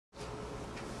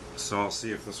so I'll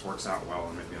see if this works out well,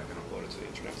 and maybe I can upload it to the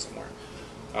internet somewhere.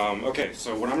 Okay,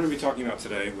 so what I'm going to be talking about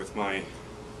today with my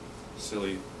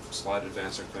silly slide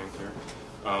advancer thing here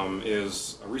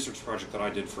is a research project that I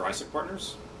did for ISAC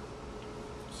Partners.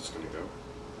 Is this going to go?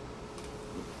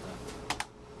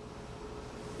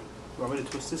 Want me to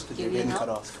twist this because you're getting cut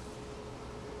off?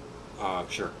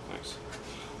 Sure, thanks.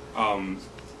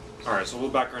 Alright, so a little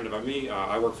background about me.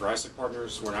 I work for ISAC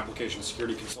Partners. We're an application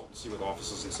security consultancy with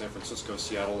offices in San Francisco,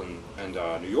 Seattle, and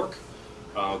New York.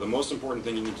 The most important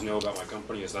thing you need to know about my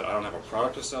company is that I don't have a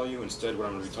product to sell you. Instead, what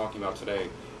I'm going to be talking about today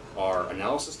are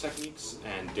analysis techniques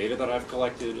and data that I've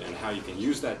collected and how you can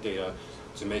use that data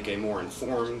to make a more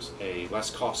informed, a less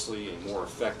costly, a more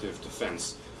effective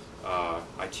defense,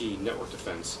 IT network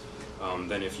defense,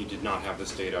 than if you did not have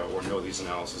this data or know these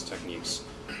analysis techniques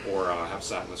or have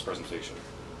sat in this presentation.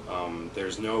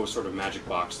 There's no sort of magic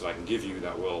box that I can give you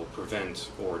that will prevent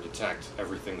or detect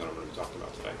everything that I'm going to be talking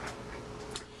about today.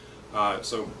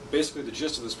 So basically the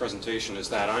gist of this presentation is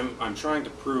that I'm trying to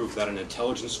prove that an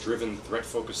intelligence-driven,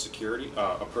 threat-focused security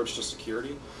approach to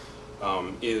security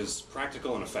is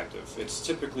practical and effective. It's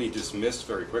typically dismissed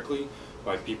very quickly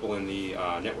by people in the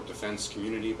network defense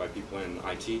community, by people in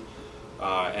IT,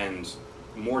 and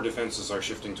more defenses are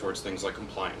shifting towards things like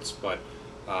compliance. But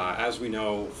as we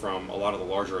know from a lot of the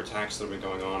larger attacks that have been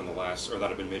going on in the last, or that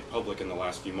have been made public in the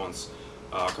last few months,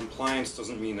 compliance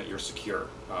doesn't mean that you're secure.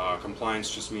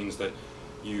 Compliance just means that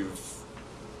you've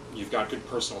got good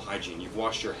personal hygiene. You've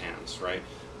washed your hands, right?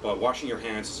 But washing your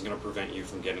hands isn't going to prevent you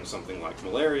from getting something like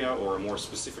malaria or a more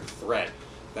specific threat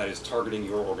that is targeting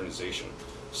your organization.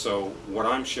 So what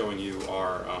I'm showing you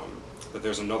are that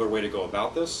there's another way to go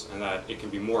about this, and that it can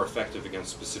be more effective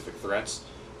against specific threats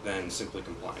than simply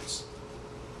compliance.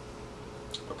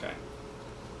 Okay.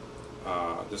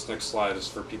 This next slide is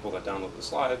for people that download the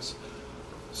slides.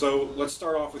 So let's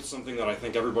start off with something that I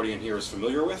think everybody in here is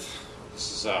familiar with.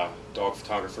 This is a dog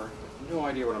photographer. I have no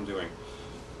idea what I'm doing.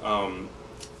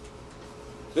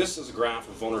 This is a graph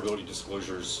of vulnerability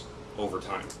disclosures over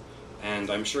time. And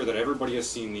I'm sure that everybody has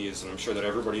seen these, and I'm sure that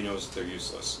everybody knows that they're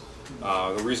useless.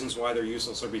 The reasons why they're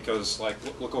useless are because, like,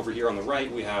 look over here on the right,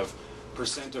 we have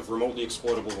percent of remotely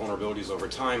exploitable vulnerabilities over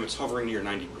time. It's hovering near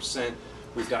 90%.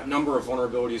 We've got number of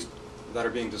vulnerabilities that are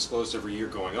being disclosed every year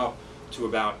going up to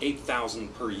about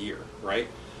 8,000 per year, right?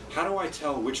 How do I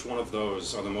tell which one of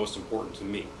those are the most important to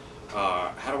me?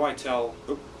 How do I tell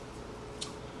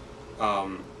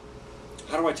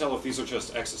if these are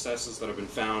just XSSs that have been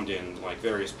found in like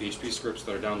various PHP scripts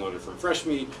that are downloaded from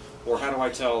Freshmeat, or how do I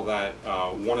tell that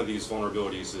one of these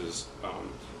vulnerabilities is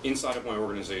inside of my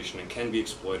organization and can be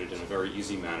exploited in a very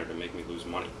easy manner to make me lose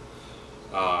money?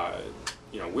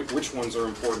 You know, which ones are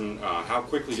important? How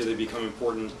quickly do they become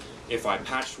important? If I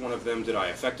patched one of them, did I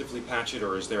effectively patch it,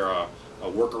 or is there a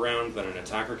workaround that an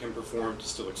attacker can perform to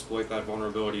still exploit that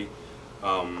vulnerability?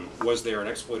 Was there an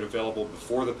exploit available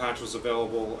before the patch was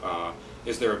available?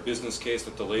 Is there a business case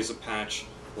that delays a patch?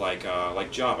 Like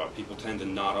Java, people tend to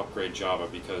not upgrade Java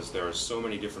because there are so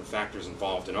many different factors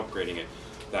involved in upgrading it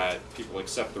that people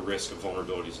accept the risk of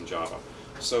vulnerabilities in Java.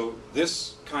 So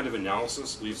this kind of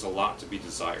analysis leaves a lot to be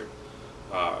desired.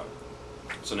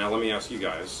 So now let me ask you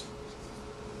guys,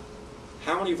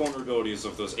 how many vulnerabilities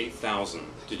of those 8,000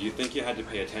 did you think you had to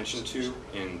pay attention to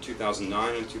in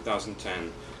 2009 and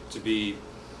 2010 to be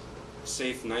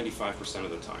safe 95%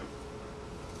 of the time?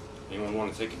 Anyone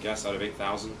want to take a guess out of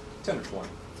 8,000? 10 or 20.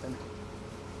 10.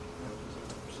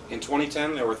 In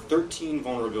 2010, there were 13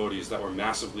 vulnerabilities that were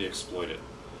massively exploited.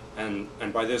 And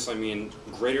by this, I mean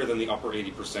greater than the upper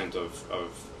 80%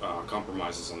 of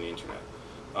compromises on the internet.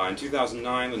 In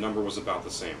 2009, the number was about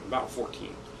the same, about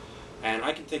 14. And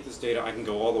I can take this data, I can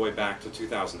go all the way back to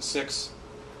 2006,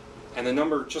 and the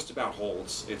number just about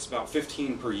holds. It's about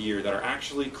 15 per year that are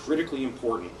actually critically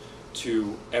important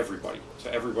to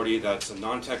everybody that's a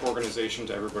non-tech organization,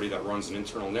 to everybody that runs an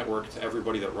internal network, to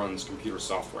everybody that runs computer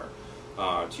software,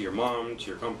 to your mom, to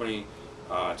your company,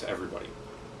 to everybody.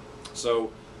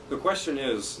 So the question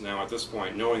is now at this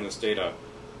point, knowing this data,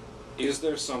 is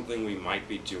there something we might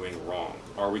be doing wrong?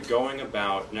 Are we going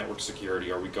about network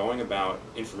security, are we going about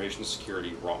information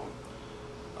security wrong?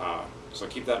 So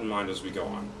keep that in mind as we go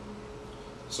on.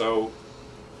 So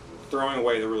throwing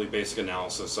away the really basic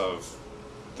analysis of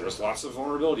there's lots of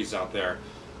vulnerabilities out there,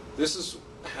 this is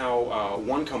how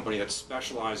one company that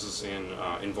specializes in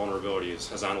vulnerabilities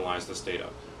has analyzed this data.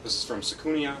 This is from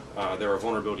Secunia. They're a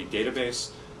vulnerability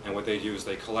database, and what they do is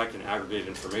they collect and aggregate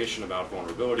information about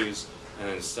vulnerabilities and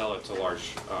then sell it to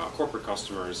large corporate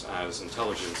customers as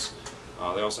intelligence.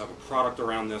 They also have a product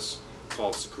around this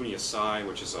called Secunia Psi,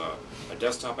 which is a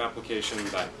desktop application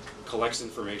that collects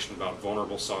information about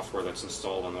vulnerable software that's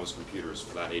installed on those computers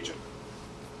for that agent.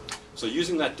 So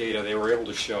using that data, they were able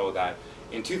to show that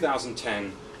in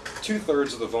 2010,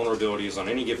 2/3 of the vulnerabilities on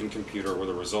any given computer were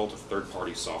the result of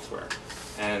third-party software.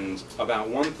 And about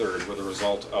 1/3 were the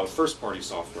result of first-party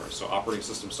software, so operating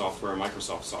system software,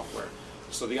 Microsoft software.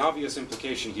 So the obvious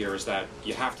implication here is that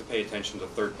you have to pay attention to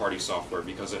third-party software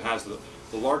because it has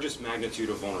the largest magnitude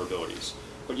of vulnerabilities.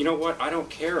 But you know what? I don't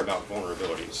care about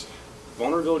vulnerabilities.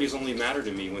 Vulnerabilities only matter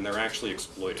to me when they're actually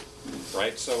exploited,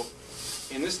 right? So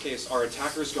in this case, are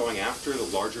attackers going after the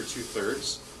larger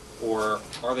 2/3, or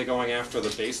are they going after the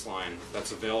baseline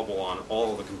that's available on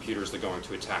all of the computers they're going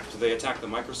to attack? Do they attack the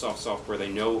Microsoft software they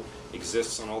know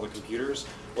exists on all the computers,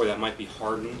 or that might be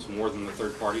hardened more than the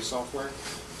third-party software?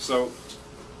 So,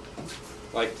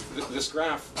 like, this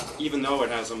graph, even though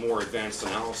it has a more advanced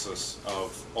analysis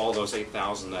of all those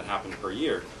 8,000 that happen per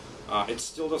year, it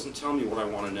still doesn't tell me what I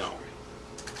want to know.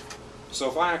 So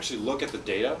if I actually look at the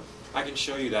data, I can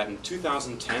show you that in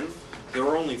 2010, there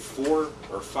were only 4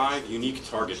 or 5 unique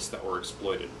targets that were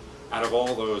exploited out of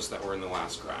all those that were in the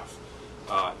last graph.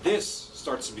 This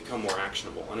starts to become more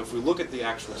actionable. And if we look at the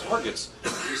actual targets,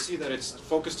 we see that it's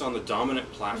focused on the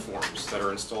dominant platforms that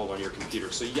are installed on your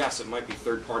computer. So yes, it might be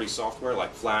third-party software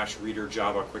like Flash, Reader,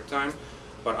 Java, QuickTime,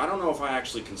 but I don't know if I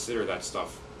actually consider that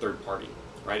stuff third-party,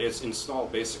 right? It's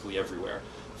installed basically everywhere.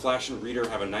 Flash and Reader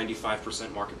have a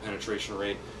 95% market penetration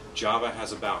rate. Java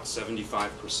has about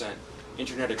 75%.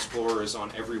 Internet Explorer is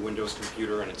on every Windows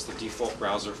computer, and it's the default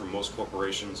browser for most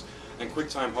corporations. And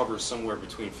QuickTime hovers somewhere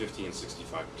between 50 and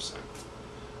 65%.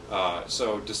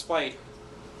 So despite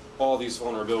all these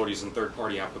vulnerabilities in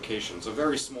third-party applications, a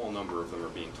very small number of them are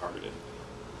being targeted.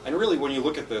 And really, when you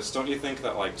look at this, don't you think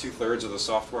that like 2/3 of the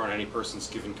software on any person's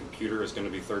given computer is going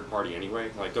to be third-party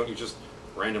anyway? Like, don't you just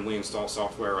randomly install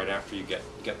software right after you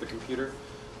get the computer?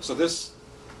 So this,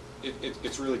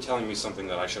 it's really telling me something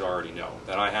that I should already know,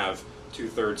 that I have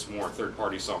 2/3 more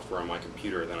third-party software on my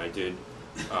computer than I did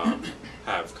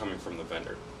have coming from the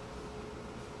vendor.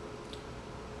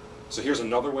 So here's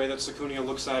another way that Secunia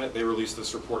looks at it. They released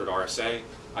this report at RSA.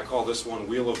 I call this one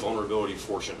Wheel of Vulnerability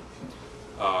Fortune.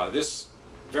 This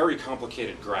very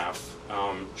complicated graph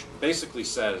basically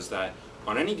says that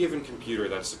on any given computer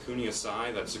that Secunia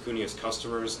Psi, that Secunia's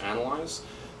customers analyze,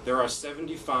 there are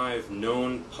 75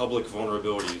 known public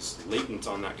vulnerabilities latent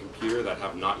on that computer that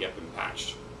have not yet been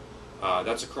patched.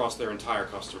 That's across their entire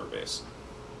customer base.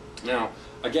 Now,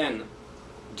 again,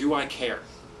 do I care?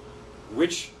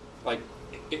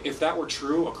 If that were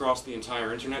true across the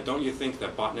entire internet, don't you think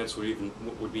that botnets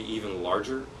would be even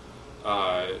larger?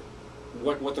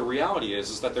 What the reality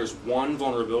is that there's one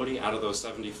vulnerability out of those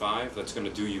 75 that's going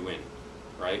to do you in,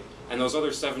 right? And those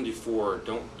other 74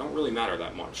 don't really matter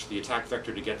that much. The attack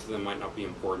vector to get to them might not be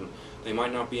important. They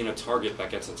might not be in a target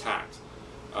that gets attacked.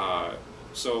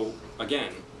 So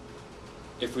again,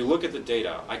 if we look at the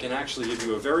data, I can actually give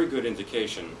you a very good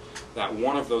indication that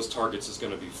one of those targets is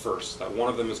going to be first, that one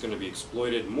of them is going to be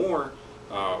exploited more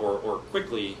or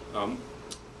quickly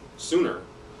sooner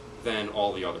than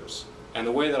all the others. And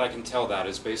the way that I can tell that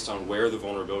is based on where the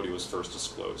vulnerability was first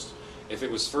disclosed. If it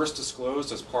was first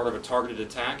disclosed as part of a targeted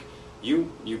attack,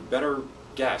 you better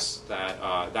guess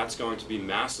that that's going to be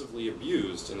massively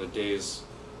abused in the days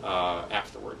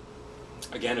afterward.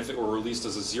 Again, if it were released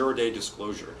as a zero-day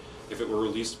disclosure, if it were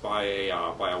released by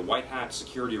a white hat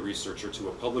security researcher to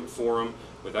a public forum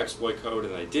with exploit code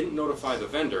and they didn't notify the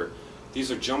vendor, these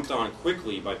are jumped on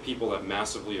quickly by people that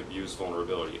massively abuse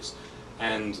vulnerabilities.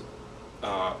 And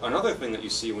another thing that you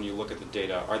see when you look at the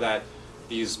data are that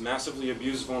these massively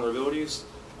abused vulnerabilities,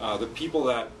 the people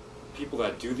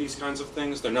that do these kinds of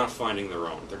things, they're not finding their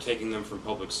own. They're taking them from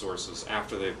public sources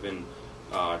after they've been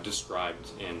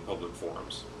described in public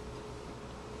forums.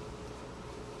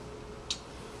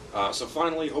 So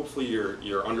finally, hopefully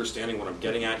you're understanding what I'm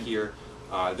getting at here.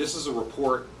 This is a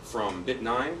report from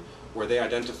Bit9 where they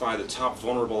identify the top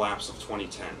vulnerable apps of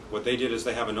 2010. What they did is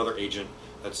they have another agent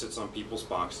that sits on people's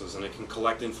boxes and it can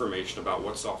collect information about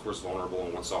what software is vulnerable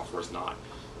and what software is not.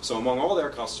 So among all their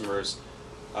customers,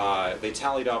 they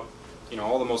tallied up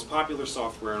all the most popular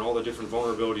software and all the different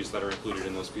vulnerabilities that are included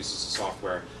in those pieces of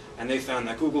software. And they found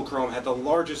that Google Chrome had the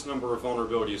largest number of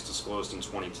vulnerabilities disclosed in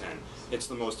 2010. It's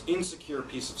the most insecure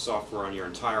piece of software on your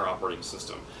entire operating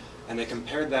system. And they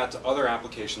compared that to other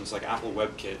applications like Apple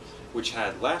WebKit, which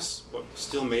had less, but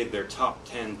still made their top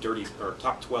 10 dirty, or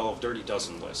top 12 dirty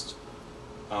dozen list.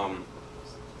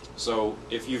 So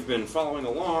if you've been following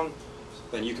along,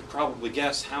 then you could probably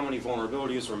guess how many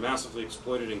vulnerabilities were massively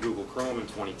exploited in Google Chrome in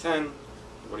 2010.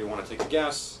 What do you want to take a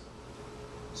guess?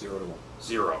 0 to 1.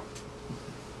 0.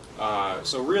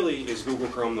 So really, is Google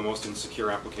Chrome the most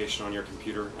insecure application on your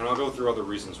computer? And I'll go through other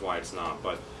reasons why it's not,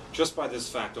 but just by this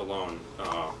fact alone,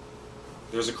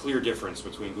 there's a clear difference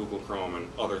between Google Chrome and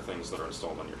other things that are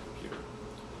installed on your computer.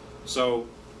 So,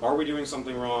 are we doing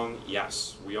something wrong?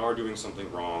 Yes, we are doing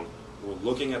something wrong. We're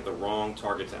looking at the wrong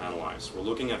target to analyze. We're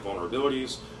looking at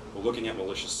vulnerabilities, we're looking at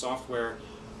malicious software,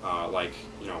 like,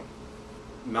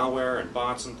 malware and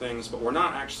bots and things, but we're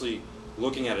not actually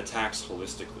looking at attacks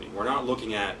holistically. We're not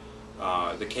looking at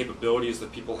the capabilities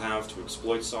that people have to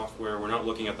exploit software. We're not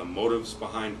looking at the motives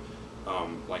behind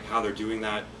like how they're doing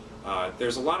that.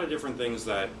 There's a lot of different things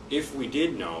that if we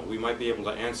did know, we might be able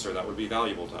to answer that would be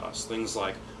valuable to us. Things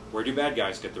like, where do bad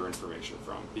guys get their information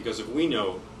from? Because if we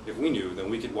knew, then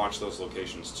we could watch those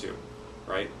locations too,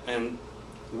 right? And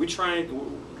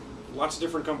lots of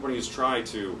different companies try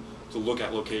to look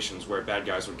at locations where bad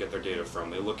guys would get their data from.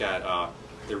 They look at,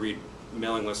 they read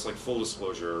mailing lists like Full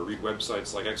Disclosure, or read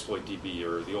websites like ExploitDB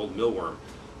or the old Millworm.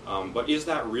 But is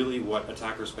that really what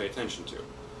attackers pay attention to?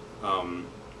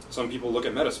 Some people look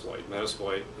at Metasploit.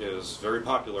 Metasploit is very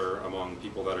popular among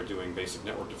people that are doing basic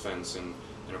network defense in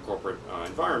a corporate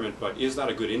environment, but is that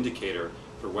a good indicator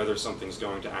for whether something's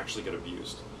going to actually get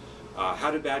abused? How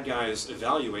do bad guys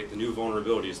evaluate the new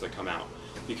vulnerabilities that come out?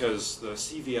 Because the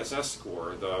CVSS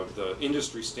score, the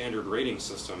industry standard rating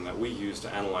system that we use to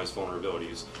analyze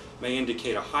vulnerabilities, may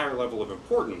indicate a higher level of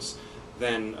importance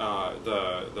than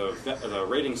the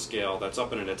rating scale that's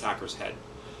up in an attacker's head.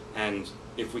 And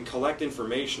if we collect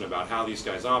information about how these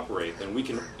guys operate, then we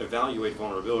can evaluate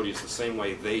vulnerabilities the same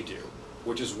way they do,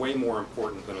 which is way more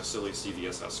important than a silly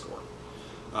CVSS score.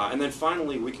 And then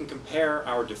finally, we can compare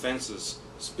our defenses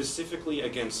specifically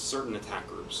against certain attack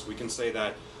groups. We can say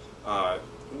that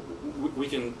we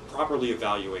can properly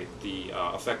evaluate the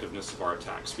effectiveness of our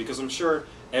attacks, because I'm sure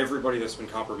everybody that's been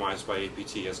compromised by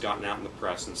APT has gotten out in the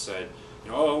press and said,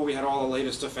 oh, we had all the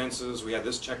latest defenses, we had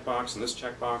this checkbox and this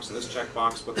checkbox and this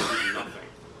checkbox, but they did nothing.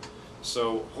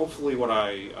 So hopefully what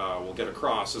I will get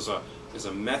across is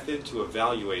a method to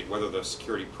evaluate whether the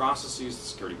security processes, the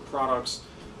security products,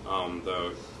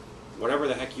 whatever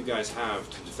the heck you guys have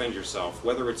to defend yourself,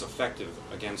 whether it's effective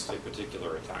against a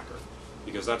particular attacker,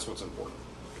 because that's what's important.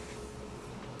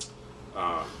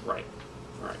 Right.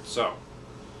 All right. So,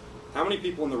 how many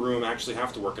people in the room actually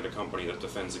have to work at a company that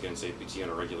defends against APT on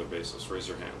a regular basis? Raise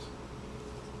your hand.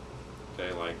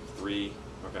 Okay, like 3.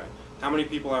 Okay. How many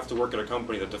people have to work at a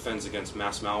company that defends against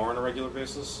mass malware on a regular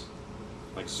basis?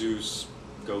 Like Zeus,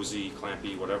 Gozi,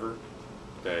 Clampy, whatever?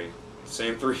 Okay,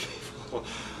 same 3 people.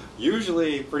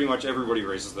 Usually, pretty much everybody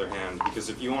raises their hand, because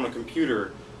if you own a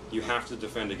computer, you have to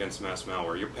defend against mass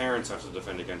malware. Your parents have to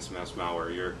defend against mass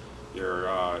malware.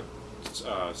 Your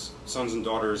sons and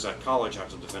daughters at college have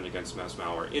to defend against mass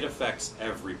malware. It affects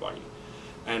everybody.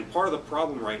 And part of the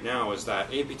problem right now is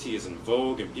that APT is in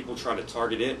vogue and people try to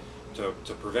target it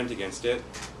to prevent against it.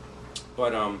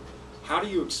 But how do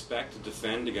you expect to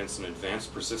defend against an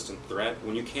advanced persistent threat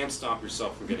when you can't stop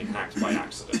yourself from getting hacked by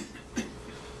accident?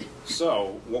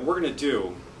 So what we're going to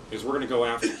do is we're going to go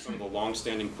after some of the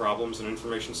long-standing problems in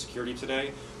information security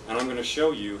today, and I'm going to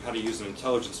show you how to use an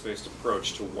intelligence-based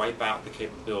approach to wipe out the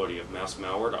capability of mass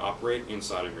malware to operate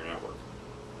inside of your network.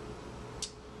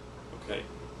 Okay,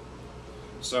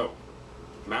 so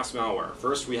mass malware.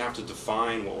 First, we have to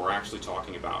define what we're actually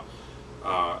talking about.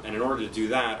 And in order to do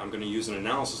that, I'm going to use an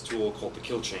analysis tool called the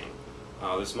kill chain.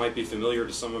 This might be familiar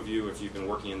to some of you if you've been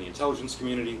working in the intelligence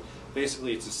community.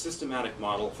 Basically, it's a systematic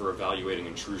model for evaluating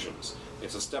intrusions.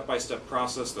 It's a step-by-step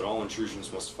process that all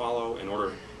intrusions must follow in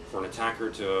order for an attacker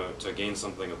to gain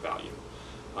something of value.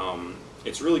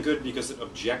 It's really good because it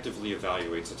objectively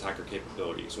evaluates attacker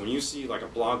capabilities. When you see like a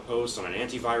blog post on an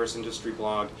antivirus industry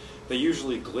blog, they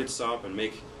usually glitz up and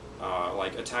make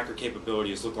like attacker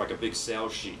capabilities look like a big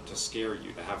sales sheet to scare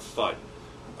you, to have FUD.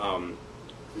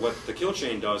 What the kill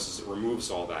chain does is it removes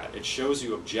all that. It shows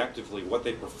you objectively what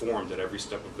they performed at every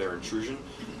step of their intrusion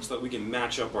so that we can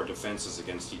match up our defenses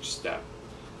against each step.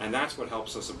 And that's what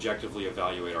helps us objectively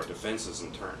evaluate our defenses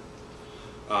in turn.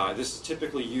 This is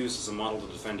typically used as a model to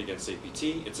defend against APT.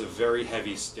 It's a very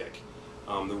heavy stick.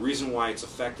 The reason why it's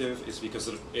effective is because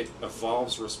it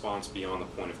evolves response beyond the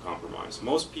point of compromise.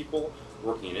 Most people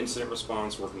working in incident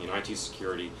response, working in IT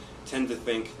security, tend to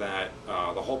think that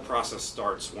the whole process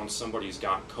starts once somebody's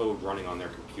got code running on their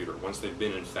computer, once they've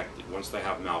been infected, once they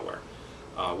have malware.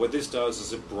 What this does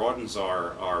is it broadens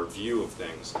our view of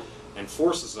things and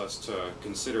forces us to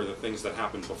consider the things that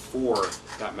happened before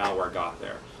that malware got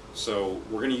there. So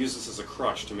we're going to use this as a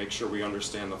crutch to make sure we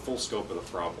understand the full scope of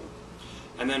the problem.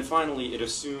 And then finally, it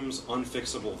assumes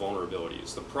unfixable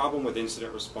vulnerabilities. The problem with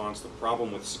incident response, the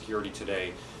problem with security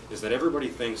today, is that everybody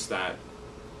thinks that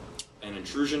an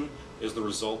intrusion is the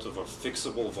result of a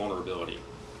fixable vulnerability,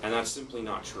 and that's simply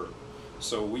not true.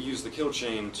 So we use the kill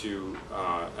chain to,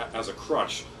 as a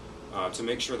crutch to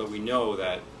make sure that we know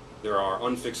that there are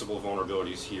unfixable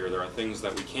vulnerabilities here. There are things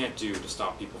that we can't do to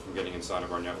stop people from getting inside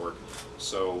of our network.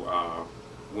 So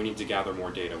we need to gather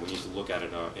more data. We need to look at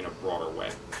it in a broader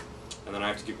way. And then I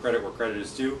have to give credit where credit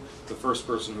is due. The first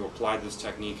person who applied this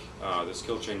technique, this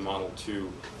kill chain model,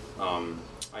 to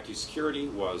IT security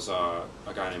was a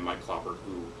guy named Mike Klopper,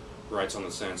 who writes on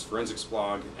the SANS Forensics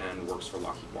blog and works for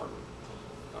Lockheed Martin.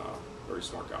 Very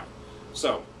smart guy.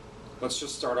 So let's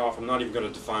just start off. I'm not even going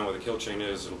to define what a kill chain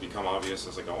is. It'll become obvious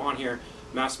as I go on here.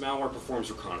 Mass malware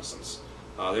performs reconnaissance.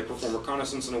 They perform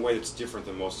reconnaissance in a way that's different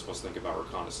than most of us think about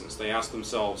reconnaissance. They ask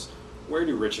themselves, where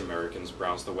do rich Americans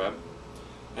browse the web?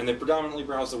 And they predominantly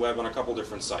browse the web on a couple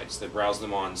different sites. They browse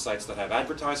them on sites that have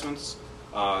advertisements,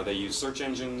 they use search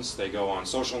engines, they go on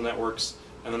social networks,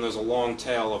 and then there's a long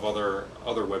tail of other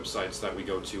websites that we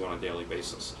go to on a daily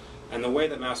basis. And the way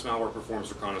that mass malware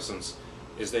performs reconnaissance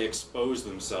is they expose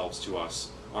themselves to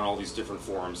us on all these different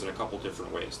forums in a couple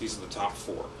different ways. These are the top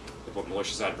four. They put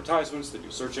malicious advertisements, they do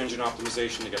search engine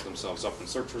optimization to get themselves up in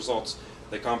search results,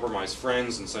 they compromise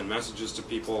friends and send messages to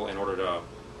people in order to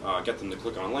get them to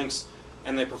click on links,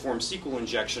 and they perform SQL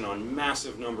injection on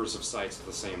massive numbers of sites at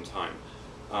the same time.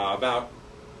 About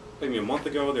maybe a month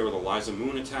ago, there were the Liza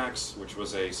Moon attacks, which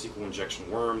was a SQL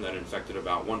injection worm that infected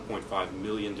about 1.5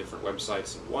 million different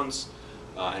websites at once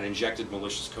and injected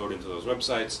malicious code into those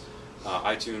websites.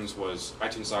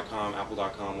 iTunes.com,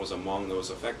 Apple.com was among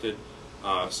those affected.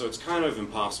 So it's kind of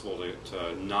impossible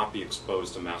to not be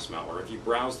exposed to mass malware. If you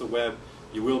browse the web,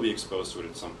 you will be exposed to it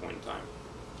at some point in time.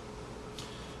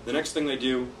 The next thing they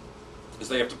do is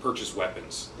they have to purchase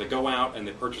weapons. They go out and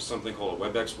they purchase something called a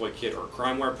web exploit kit or a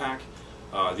crimeware pack.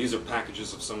 These are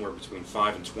packages of somewhere between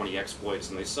 5 and 20 exploits,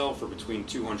 and they sell for between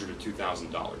 $200 to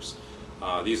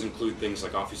 $2,000. These include things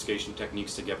like obfuscation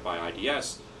techniques to get by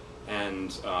IDS,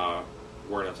 and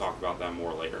we're going to talk about that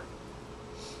more later.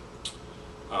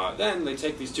 Then they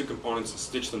take these two components and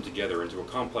stitch them together into a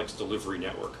complex delivery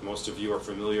network. Most of you are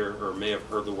familiar or may have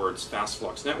heard the words fast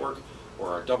flux network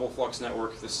or a double flux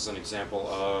network. This is an example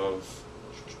of,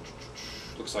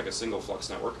 looks like a single flux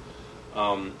network,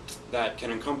 that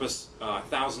can encompass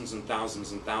thousands and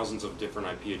thousands and thousands of different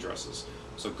IP addresses.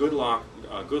 So good luck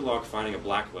finding a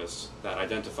blacklist that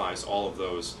identifies all of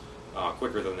those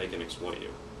quicker than they can exploit you.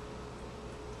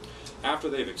 After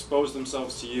they've exposed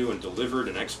themselves to you and delivered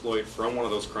an exploit from one of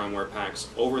those crimeware packs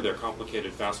over their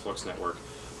complicated fast flux network,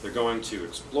 they're going to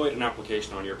exploit an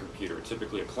application on your computer,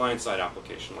 typically a client-side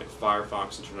application like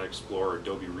Firefox, Internet Explorer,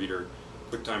 Adobe Reader,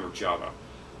 QuickTime, or Java.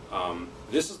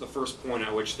 This is the first point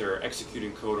at which they're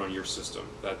executing code on your system,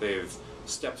 that they've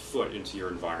stepped foot into your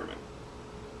environment.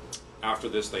 After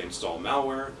this, they install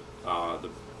malware. The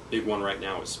big one right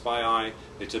now is SpyEye.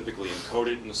 They typically encode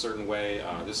it in a certain way.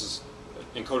 This is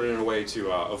encoded in a way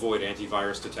to avoid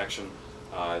antivirus detection.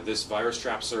 This virus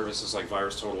trap service is like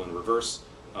VirusTotal in reverse.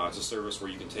 It's a service where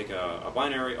you can take a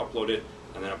binary, upload it,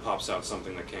 and then it pops out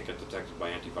something that can't get detected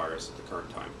by antivirus at the current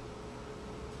time.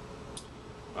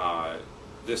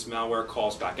 This malware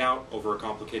calls back out over a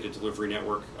complicated delivery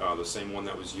network, the same one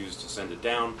that was used to send it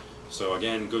down. So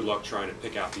again, good luck trying to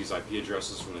pick out these IP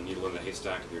addresses from the needle in the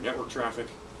haystack of your network traffic.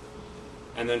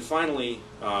 And then finally,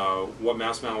 what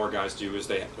mass malware guys do is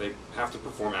they have to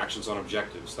perform actions on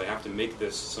objectives. They have to make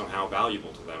this somehow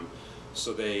valuable to them.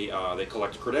 So they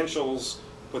collect credentials,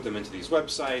 put them into these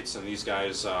websites, and these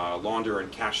guys launder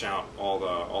and cash out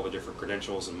all the different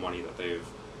credentials and money that they've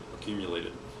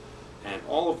accumulated. And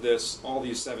all of this, all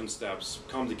these 7 steps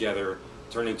come together,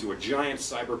 turn into a giant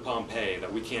cyber Pompeii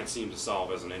that we can't seem to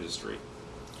solve as an industry.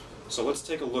 So let's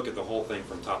take a look at the whole thing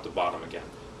from top to bottom again.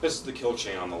 This is the kill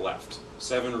chain on the left.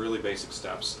 7 really basic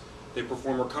steps. They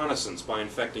perform reconnaissance by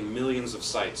infecting millions of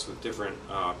sites with different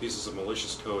pieces of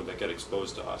malicious code that get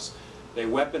exposed to us. They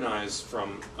weaponize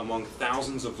from among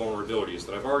thousands of vulnerabilities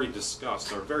that I've already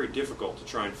discussed are very difficult to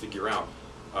try and figure out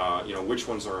which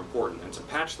ones are important, and to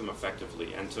patch them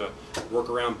effectively, and to work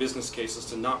around business cases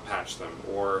to not patch them,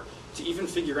 or to even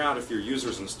figure out if your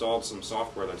users installed some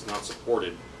software that's not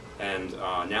supported and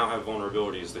now have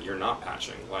vulnerabilities that you're not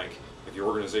patching, like if your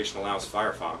organization allows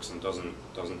Firefox and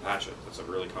doesn't patch it. That's a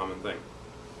really common thing.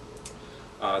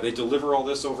 They deliver all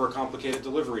this over a complicated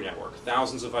delivery network,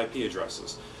 thousands of IP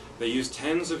addresses. They use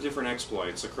tens of different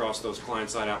exploits across those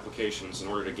client-side applications in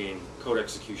order to gain code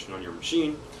execution on your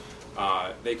machine.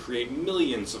 They create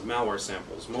millions of malware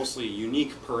samples, mostly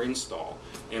unique per install,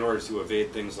 in order to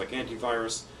evade things like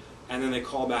antivirus, and then they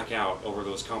call back out over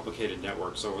those complicated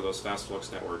networks, over those fast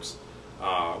flux networks,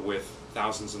 with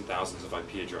thousands and thousands of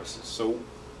IP addresses. So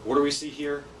What do we see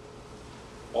here?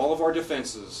 All of our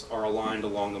defenses are aligned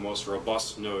along the most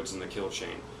robust nodes in the kill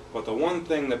chain. But the one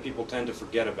thing that people tend to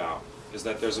forget about is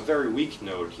that there's a very weak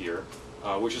node here,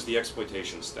 which is the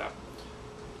exploitation step.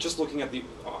 Just looking at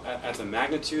the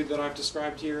magnitude that I've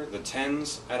described here, the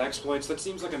tens at exploits, that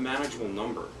seems like a manageable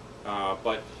number.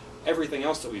 But everything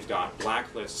else that we've got,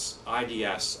 blacklists,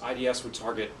 IDS would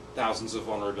target thousands of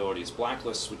vulnerabilities.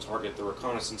 Blacklists would target the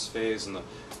reconnaissance phase and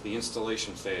the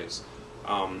installation phase.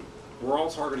 We're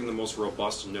all targeting the most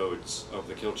robust nodes of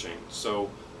the kill chain. So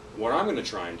what I'm going to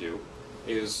try and do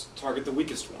is target the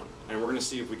weakest one. And we're going to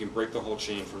see if we can break the whole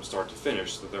chain from start to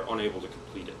finish so that they're unable to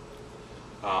complete it.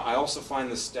 I also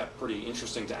find this step pretty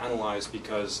interesting to analyze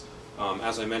because,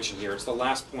 as I mentioned here, it's the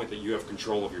last point that you have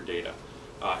control of your data.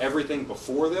 Everything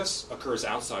before this occurs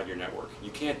outside your network. You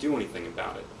can't do anything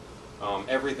about it.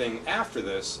 Everything after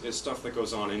this is stuff that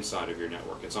goes on inside of your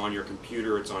network. It's on your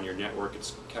computer, it's on your network,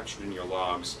 it's captured in your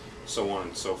logs, so on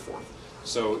and so forth.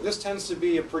 So this tends to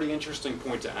be a pretty interesting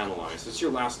point to analyze. It's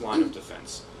your last line of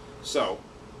defense. So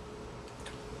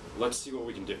let's see what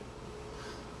we can do.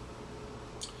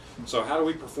 So how do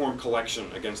we perform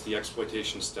collection against the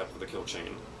exploitation step of the kill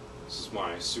chain? This is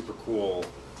my super cool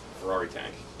Ferrari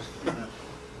tank.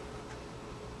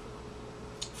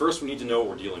 First, we need to know what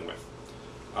we're dealing with.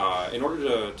 In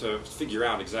order to figure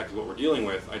out exactly what we're dealing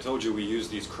with, I told you we use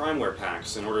these crimeware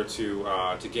packs in order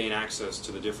to gain access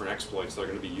to the different exploits that are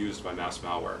going to be used by mass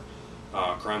malware.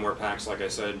 Crimeware packs, like I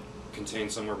said, contain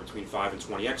somewhere between 5 and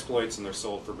 20 exploits, and they're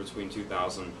sold for between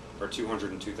 $200 and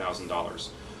 $2,000.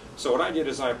 So what I did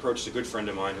is I approached a good friend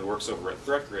of mine who works over at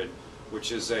ThreatGrid,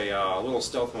 which is a little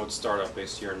stealth mode startup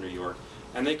based here in New York,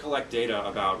 and they collect data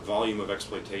about volume of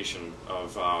exploitation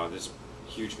of this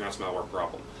huge mass malware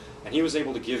problem. And he was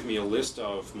able to give me a list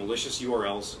of malicious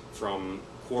URLs from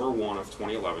Q1 of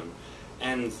 2011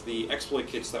 and the exploit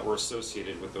kits that were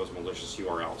associated with those malicious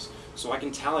URLs. So I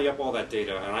can tally up all that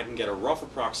data and I can get a rough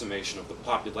approximation of the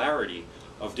popularity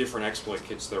of different exploit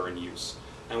kits that are in use.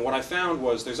 And what I found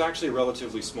was there's actually a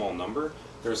relatively small number.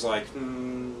 There's like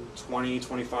 20,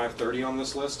 25, 30 on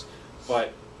this list,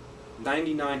 but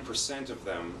 99% of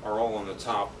them are all in the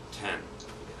top 10,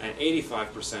 and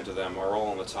 85% of them are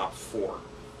all in the top 4.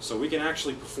 So we can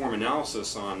actually perform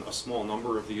analysis on a small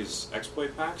number of these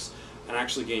exploit packs and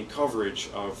actually gain coverage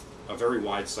of a very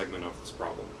wide segment of this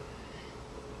problem.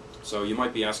 So you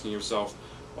might be asking yourself,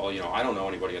 well, I don't know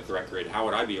anybody at ThreatGrid. How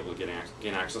would I be able to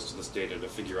gain access to this data to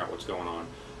figure out what's going on?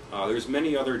 There's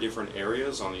many other different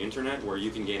areas on the internet where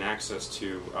you can gain access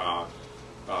to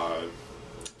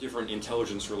different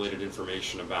intelligence-related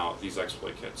information about these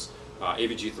exploit kits.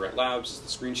 AVG Threat Labs is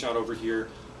the screenshot over here.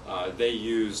 They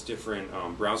use different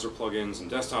browser plugins and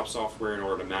desktop software in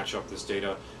order to match up this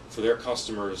data. For their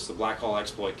customers, the Black Hole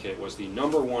exploit kit was the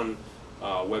 #1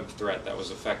 web threat that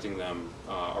was affecting them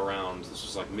around, this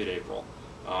was like mid-April.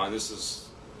 And this is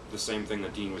the same thing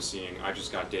that Dean was seeing. I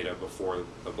just got data before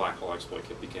the Black Hole exploit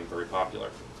kit became very popular.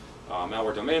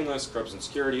 Malware Domain List, Krebs and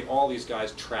Security, all these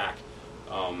guys track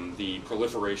the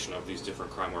proliferation of these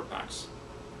different crimeware packs.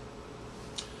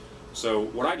 So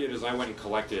what I did is I went and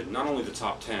collected not only the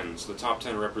top 10, so the top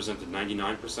 10 represented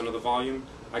 99% of the volume,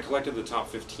 I collected the top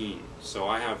 15. So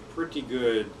I have pretty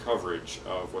good coverage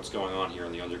of what's going on here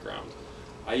in the underground.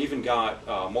 I even got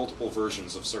multiple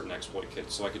versions of certain exploit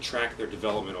kits so I could track their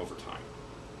development over time.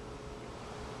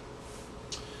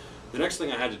 The next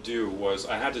thing I had to do was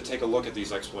I had to take a look at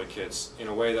these exploit kits in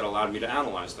a way that allowed me to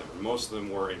analyze them. And most of them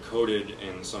were encoded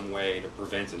in some way to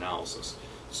prevent analysis.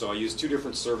 So I used 2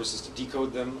 different services to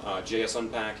decode them. JS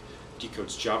Unpack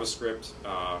decodes JavaScript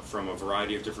from a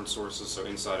variety of different sources, so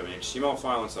inside of an HTML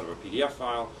file, inside of a PDF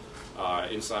file,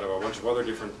 inside of a bunch of other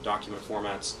different document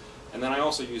formats. And then I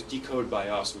also used Decode by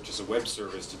Us, which is a web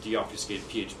service to deobfuscate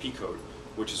PHP code,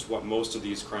 which is what most of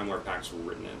these crimeware packs were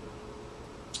written in.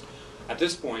 At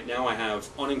this point, now I have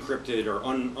unencrypted or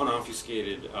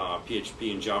unobfuscated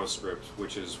PHP and JavaScript,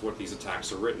 which is what these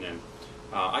attacks are written in.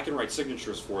 I can write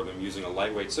signatures for them using a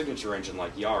lightweight signature engine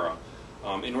like Yara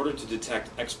in order to detect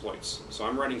exploits. So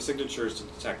I'm writing signatures to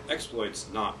detect exploits,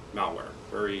 not malware.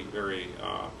 Very, very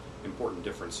important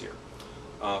difference here.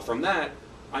 From that,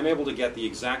 I'm able to get the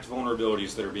exact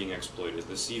vulnerabilities that are being exploited,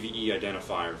 the CVE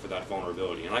identifier for that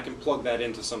vulnerability. And I can plug that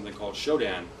into something called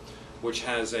Shodan, which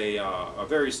has a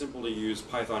very simple to use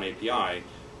Python API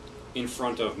in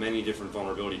front of many different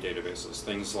vulnerability databases.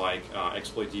 Things like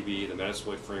ExploitDB, the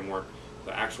Metasploit framework,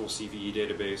 the actual CVE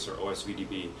database, or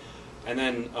OSVDB. And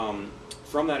then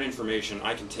from that information,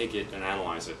 I can take it and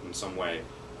analyze it in some way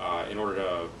in order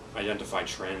to identify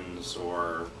trends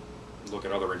or look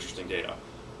at other interesting data.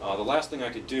 The last thing I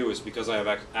could do is, because I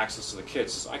have access to the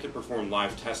kits, is I can perform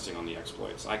live testing on the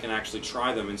exploits. I can actually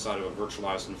try them inside of a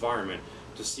virtualized environment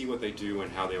to see what they do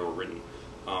and how they were written.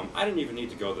 I didn't even need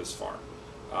to go this far.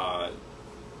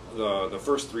 The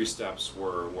first 3 steps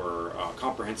were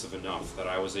comprehensive enough that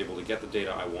I was able to get the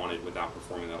data I wanted without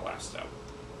performing that last step.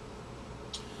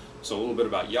 So a little bit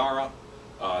about Yara.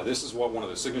 This is what one of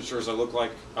the signatures I look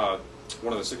like.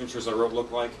 One of the signatures I wrote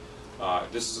looked like.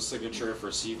 This is a signature for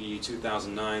CVE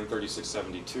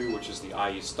 2009-3672, which is the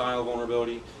IE style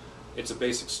vulnerability. It's a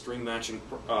basic string matching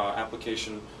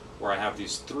application where I have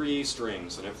these 3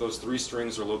 strings, and if those 3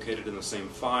 strings are located in the same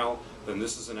file, then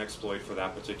this is an exploit for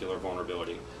that particular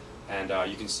vulnerability. And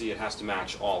you can see it has to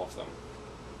match all of them.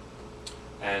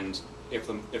 And if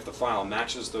the file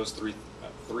matches those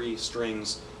three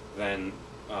strings, then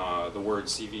the word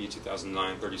CVE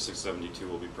 2009-3672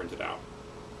 will be printed out.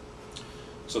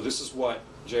 So this is what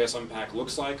JS Unpack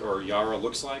looks like, or Yara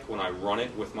looks like, when I run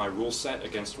it with my rule set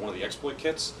against one of the exploit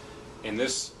kits. In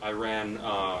this, I ran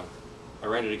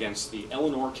it against the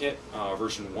Eleanor kit,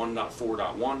 version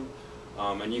 1.4.1,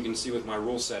 and you can see with my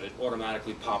rule set, it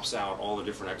automatically pops out all the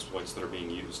different exploits that are being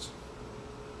used.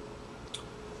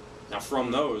 Now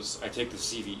from those, I take the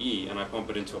CVE and I pump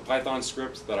it into a Python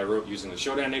script that I wrote using the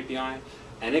Showdown API,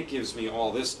 and it gives me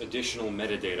all this additional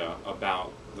metadata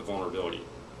about the vulnerability.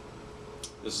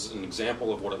 This is an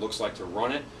example of what it looks like to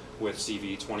run it with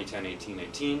CVE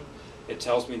 2010-18-18. It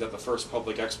tells me that the first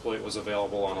public exploit was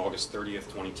available on August 30th,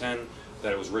 2010,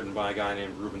 that it was written by a guy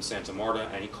named Ruben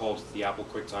Santamarta, and he called it the Apple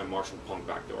QuickTime Marshall Punk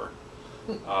backdoor.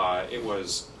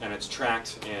 And it's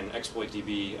tracked in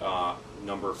ExploitDB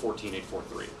number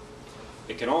 14843.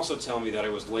 It can also tell me that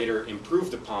it was later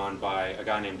improved upon by a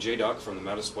guy named JDuck from the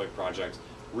Metasploit project,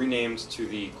 renamed to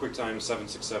the QuickTime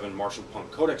 767 Marshall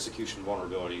Punk code execution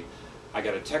vulnerability. I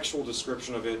get a textual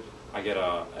description of it, I get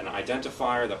an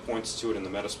identifier that points to it in the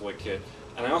Metasploit kit,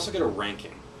 and I also get a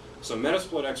ranking. So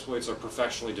Metasploit exploits are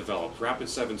professionally developed.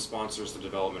 Rapid7 sponsors the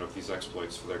development of these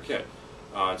exploits for their kit.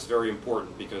 It's very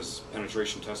important because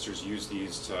penetration testers use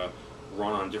these to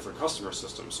run on different customer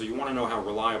systems, so you want to know how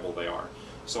reliable they are.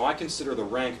 So I consider the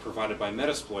rank provided by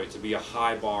Metasploit to be a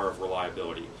high bar of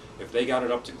reliability. If they got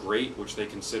it up to great, which they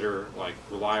consider like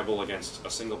reliable against a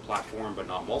single platform but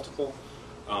not multiple,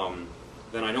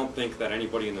 then I don't think that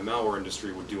anybody in the malware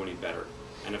industry would do any better.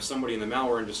 And if somebody in the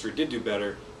malware industry did do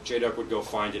better, JDuck would go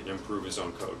find it and improve his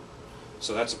own code.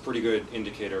 So that's a pretty good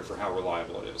indicator for how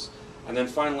reliable it is. And then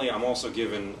finally, I'm also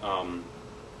given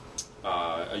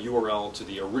a URL to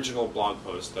the original blog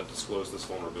post that disclosed this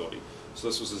vulnerability. So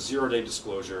this was a 0-day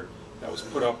disclosure that was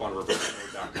put up on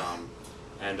reversecode.com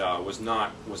and was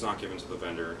not given to the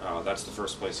vendor. That's the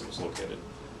first place it was located.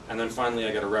 And then finally,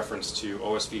 I get a reference to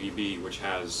OSVDB, which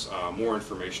has more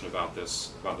information about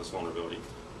this vulnerability.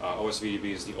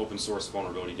 OSVDB is the open source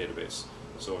vulnerability database.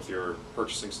 So if you're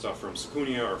purchasing stuff from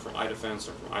Secunia or from iDefense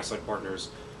or from iSight partners,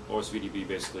 OSVDB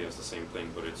basically has the same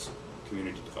thing, but it's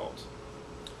community developed.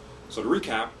 So to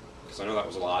recap, because I know that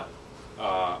was a lot,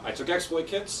 I took exploit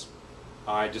kits,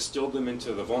 I distilled them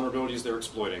into the vulnerabilities they're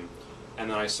exploiting, and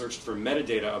then I searched for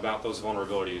metadata about those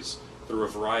vulnerabilities through a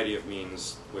variety of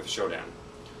means with Showdown.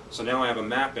 So now I have a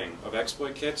mapping of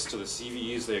exploit kits to the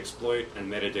CVEs they exploit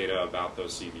and metadata about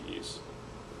those CVEs.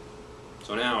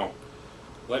 So now,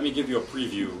 let me give you a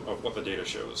preview of what the data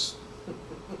shows.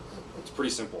 It's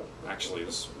pretty simple, actually.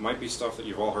 This might be stuff that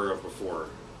you've all heard of before.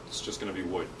 It's just going to be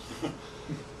wood.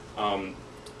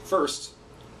 First,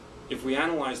 if we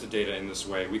analyze the data in this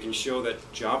way, we can show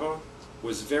that Java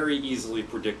was very easily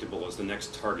predictable as the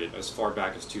next target as far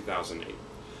back as 2008.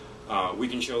 We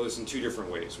can show this in 2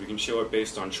 different ways. We can show it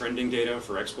based on trending data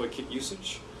for exploit kit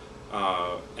usage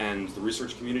and the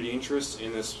research community interest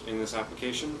in this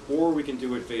application, or we can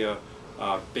do it via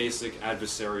basic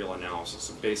adversarial analysis,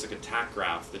 a basic attack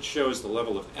graph that shows the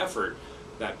level of effort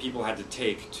that people had to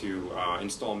take to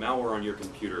install malware on your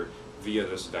computer via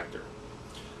this vector.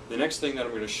 The next thing that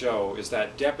I'm going to show is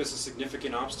that DEP is a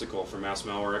significant obstacle for mass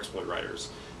malware exploit writers.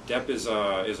 DEP is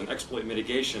an exploit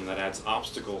mitigation that adds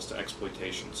obstacles to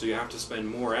exploitation. So you have to spend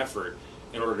more effort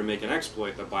in order to make an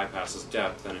exploit that bypasses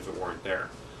DEP than if it weren't there.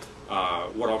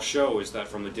 What I'll show is that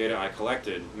from the data I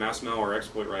collected, mass malware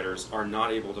exploit writers are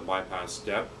not able to bypass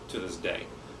DEP to this day.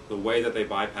 The way that they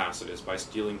bypass it is by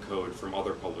stealing code from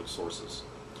other public sources.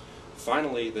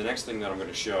 Finally, the next thing that I'm going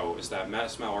to show is that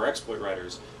mass malware exploit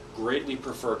writers greatly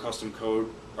prefer custom code,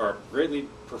 or greatly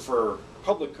prefer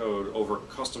public code over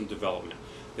custom development.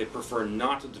 They prefer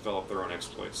not to develop their own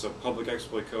exploits. So public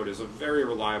exploit code is a very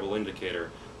reliable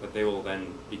indicator that they will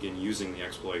then begin using the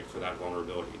exploit for that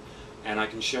vulnerability. And I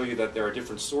can show you that there are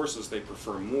different sources they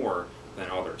prefer more than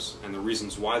others. And the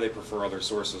reasons why they prefer other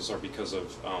sources are because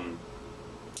of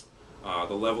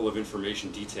the level of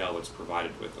information detail that's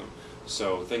provided with them.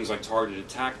 So things like targeted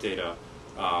attack data,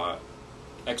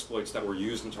 exploits that were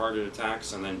used in targeted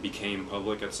attacks and then became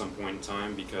public at some point in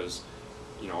time because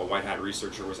a white hat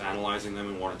researcher was analyzing them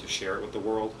and wanted to share it with the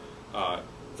world,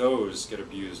 those get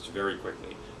abused very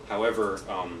quickly. However,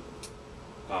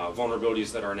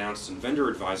 vulnerabilities that are announced in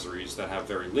vendor advisories that have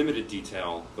very limited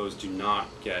detail, those do not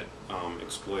get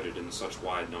exploited in such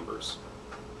wide numbers.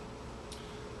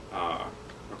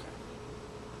 Okay.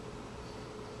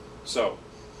 So,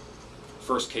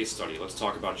 first case study, let's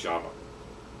talk about Java.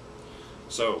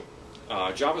 So,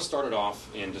 Java started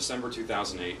off in December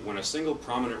 2008 when a single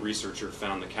prominent researcher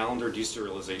found the calendar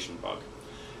deserialization bug.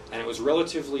 And it was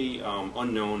relatively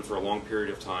unknown for a long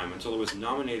period of time until it was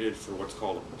nominated for what's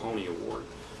called a Pony Award,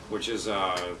 which is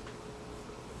I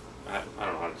don't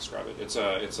know how to describe it. It's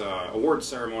a award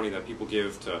ceremony that people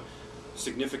give to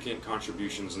significant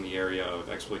contributions in the area of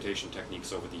exploitation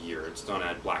techniques over the year. It's done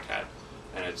at Black Hat,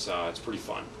 and it's pretty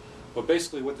fun. But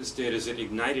basically what this did is it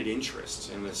ignited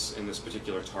interest in this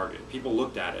particular target. People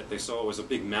looked at it. They saw it was a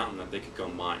big mountain that they could go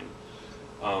mine.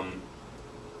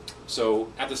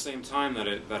 So at the same time that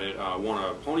it won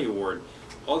a Pony Award,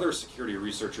 other security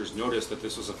researchers noticed that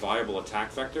this was a viable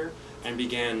attack vector and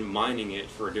began mining it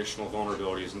for additional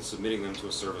vulnerabilities and submitting them to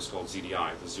a service called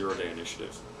ZDI, the Zero Day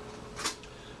Initiative.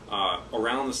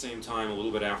 Around the same time, a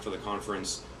little bit after the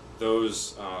conference,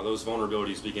 those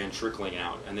vulnerabilities began trickling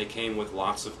out, and they came with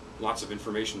lots of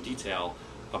information detail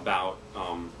about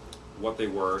what they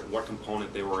were, what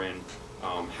component they were in,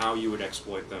 how you would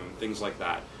exploit them, things like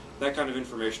that. That kind of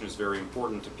information is very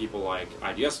important to people like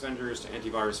IDS vendors, to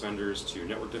antivirus vendors, to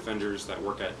network defenders that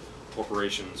work at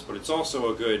corporations, but it's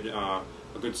also a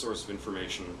good source of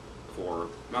information for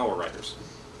malware writers.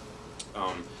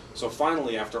 So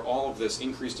finally, after all of this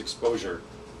increased exposure,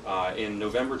 in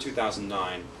November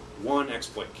 2009, one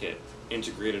exploit kit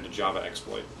integrated a Java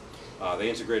exploit. They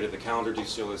integrated the calendar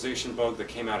deserialization bug that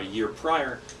came out a year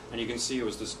prior, and you can see it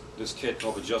was this kit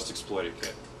called the Just Exploited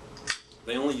kit.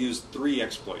 They only used 3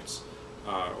 exploits,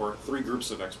 or 3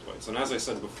 groups of exploits. And as I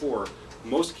said before,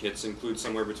 most kits include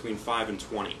somewhere between 5 and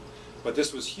 20. But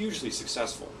this was hugely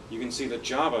successful. You can see that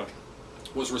Java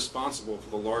was responsible for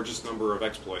the largest number of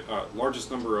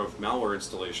malware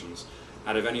installations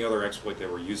out of any other exploit they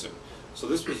were using. So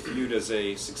this was viewed as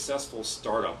a successful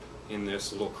startup in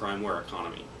this little crimeware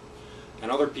economy.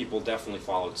 And other people definitely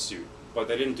followed suit, but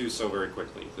they didn't do so very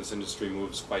quickly. This industry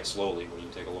moves quite slowly when you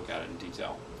take a look at it in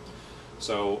detail.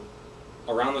 So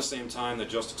around the same time that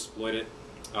Just Exploited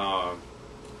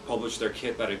published their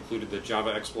kit that included the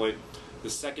Java exploit, the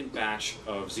second batch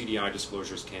of ZDI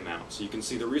disclosures came out. So you can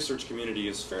see the research community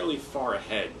is fairly far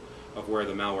ahead of where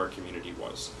the malware community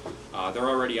was. They're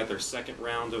already at their second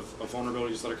round of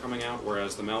vulnerabilities that are coming out,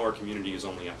 whereas the malware community is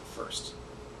only at the first.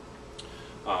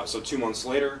 So 2 months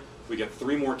later, we get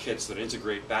 3 more kits that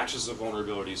integrate batches of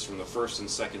vulnerabilities from the first and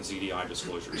second ZDI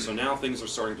disclosures. So now things are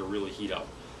starting to really heat up.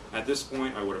 At this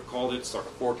point, I would have called it, stuck a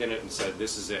fork in it, and said,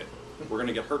 this is it. We're going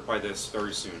to get hurt by this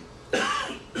very soon.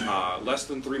 Less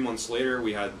than 3 months later,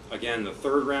 we had, again, the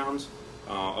third round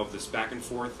of this back and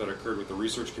forth that occurred with the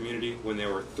research community when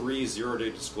there were 3 zero-day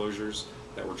disclosures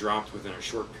that were dropped within a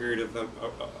short period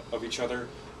of each other.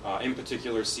 In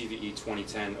particular, CVE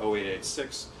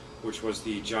 2010-0886, which was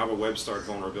the Java WebStart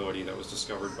vulnerability that was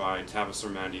discovered by Tavis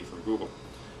Ormandy from Google.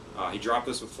 He dropped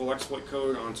this with full exploit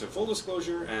code onto full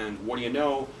disclosure, and what do you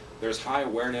know? There's high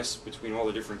awareness between all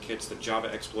the different kits that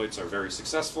Java exploits are very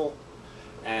successful,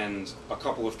 and a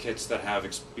couple of kits that have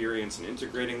experience in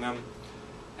integrating them.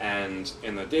 And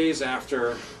in the days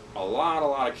after, a lot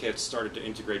of kits started to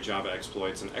integrate Java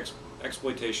exploits, and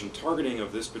exploitation targeting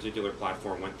of this particular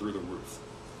platform went through the roof.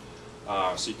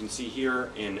 So you can see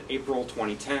here in April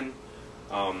 2010,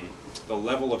 the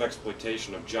level of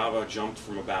exploitation of Java jumped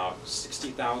from about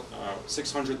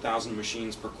 600,000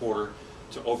 machines per quarter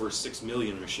to over 6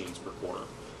 million machines per quarter.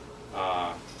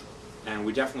 And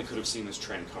we definitely could have seen this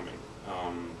trend coming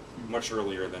much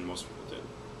earlier than most people did.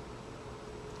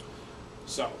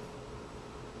 So,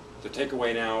 the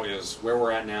takeaway now is where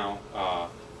we're at now.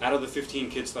 Out of the 15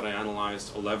 kits that I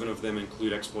analyzed, 11 of them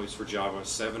include exploits for Java,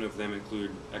 7 of them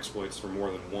include exploits for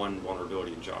more than one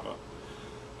vulnerability in Java.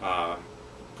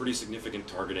 Pretty significant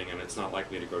targeting, and it's not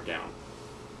likely to go down.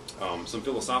 Some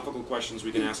philosophical questions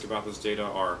we can ask about this data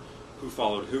are, who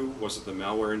followed who? Was it the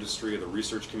malware industry or the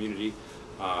research community?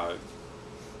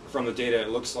 From the data, it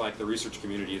looks like the research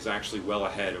community is actually well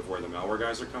ahead of where the malware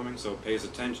guys are coming, so it pays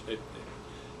attention.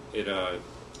 It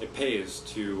it pays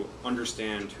to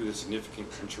understand who the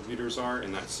significant contributors are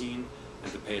in that scene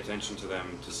and to pay attention to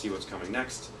them to see what's coming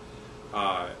next.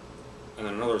 And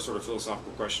then another sort of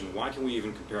philosophical question, why can we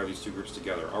even compare these two groups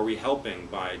together? Are we helping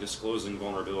by disclosing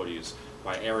vulnerabilities,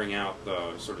 by airing out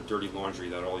the sort of dirty laundry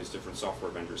that all these different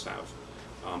software vendors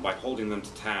have, by holding them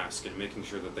to task and making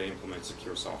sure that they implement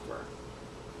secure software?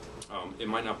 It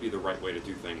might not be the right way to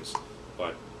do things,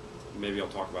 but maybe I'll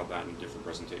talk about that in a different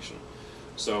presentation.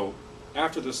 So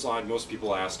after this slide, most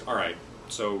people ask, all right,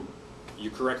 so you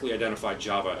correctly identified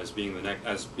Java as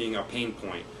being a pain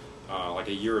point like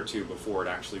a year or two before it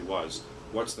actually was.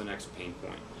 What's the next pain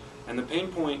point? And the pain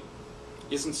point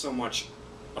isn't so much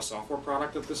a software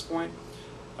product at this point.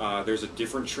 There's a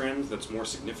different trend that's more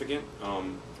significant.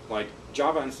 Like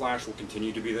Java and Flash will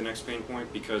continue to be the next pain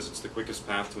point because it's the quickest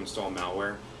path to install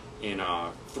malware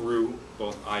through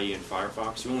both IE and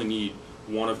Firefox. You only need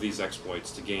one of these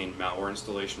exploits to gain malware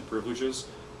installation privileges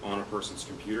on a person's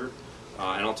computer.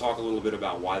 And I'll talk a little bit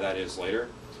about why that is later.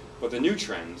 But the new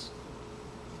trend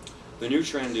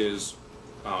is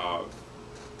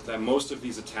that most of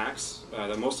these attacks,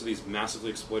 that most of these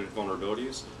massively exploited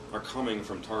vulnerabilities are coming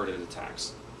from targeted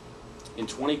attacks. In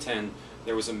 2010,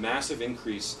 there was a massive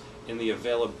increase in the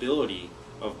availability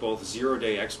of both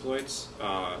zero-day exploits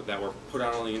that were put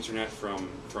out on the internet from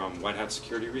White Hat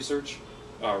security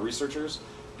researchers,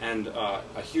 and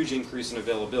a huge increase in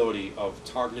availability of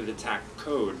targeted attack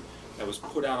code that was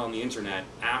put out on the internet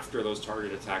after those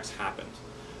targeted attacks happened.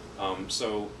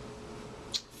 So,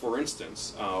 for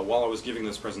instance, while I was giving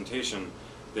this presentation,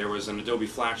 there was an Adobe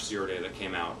Flash Zero Day that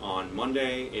came out on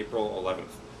Monday, April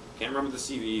 11th. Can't remember the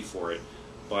CVE for it,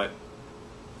 but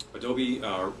Adobe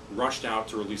rushed out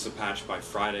to release a patch by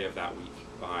Friday of that week,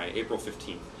 by April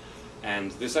 15th. And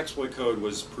this exploit code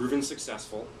was proven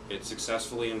successful. It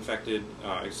successfully exploited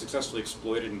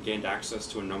and gained access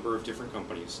to a number of different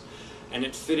companies. And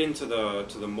it fit into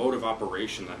the mode of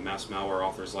operation that mass malware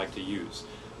authors like to use.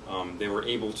 They were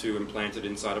able to implant it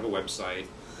inside of a website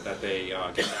that they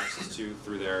get access to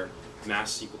through their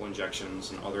mass SQL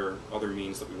injections and other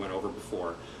means that we went over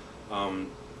before.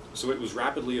 So it was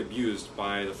rapidly abused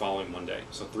by the following Monday,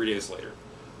 so 3 days later.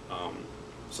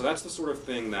 So that's the sort of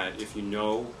thing that if you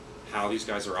know how these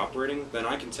guys are operating, then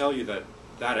I can tell you that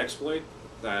that exploit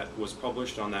that was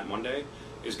published on that Monday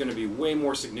is going to be way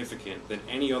more significant than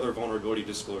any other vulnerability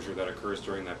disclosure that occurs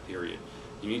during that period.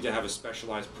 You need to have a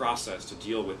specialized process to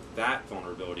deal with that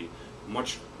vulnerability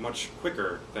much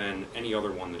quicker than any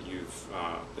other one that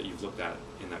you've looked at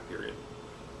in that period.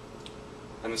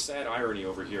 And the sad irony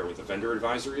over here with the vendor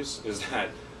advisories is that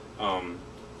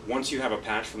once you have a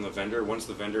patch from the vendor, once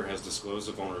the vendor has disclosed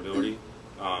a vulnerability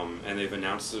and they've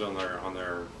announced it on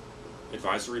their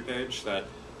advisory page, that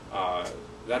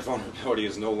that vulnerability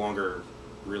is no longer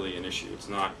really an issue.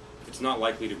 It's not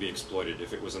likely to be exploited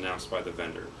if it was announced by the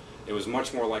vendor. It was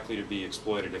much more likely to be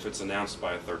exploited if it's announced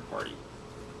by a third party.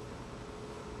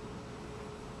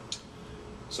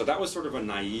 So that was sort of a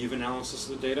naive analysis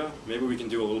of the data. Maybe we can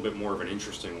do a little bit more of an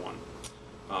interesting one.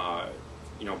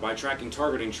 By tracking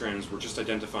targeting trends, we're just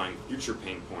identifying future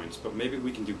pain points, but maybe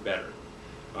we can do better.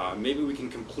 Maybe we can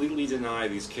completely deny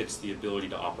these kits the ability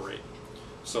to operate.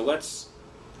 So let's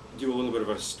do a little bit of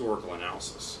a historical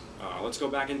analysis. Let's go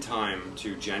back in time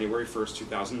to January 1st,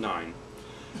 2009,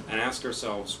 and ask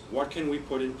ourselves, what can we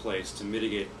put in place to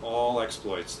mitigate all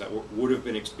exploits that would have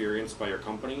been experienced by your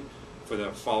company for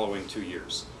the following 2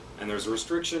 years? And there's a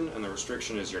restriction, and the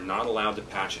restriction is you're not allowed to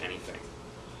patch anything.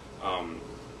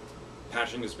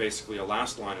 Patching is basically a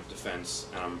last line of defense,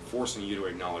 and I'm forcing you to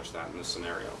acknowledge that in this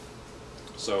scenario.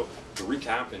 So to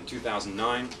recap, in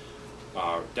 2009,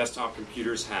 desktop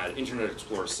computers had Internet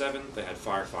Explorer 7, they had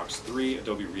Firefox 3,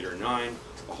 Adobe Reader 9,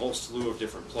 a whole slew of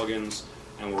different plugins,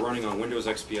 and we're running on Windows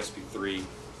XP SP3.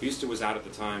 Vista was out at the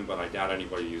time, but I doubt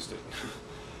anybody used it.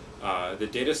 The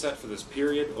data set for this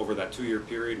period, over that 2-year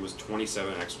period, was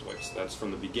 27 exploits. That's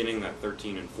from the beginning, that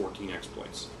 13 and 14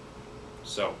 exploits.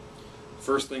 So,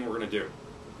 first thing we're going to do,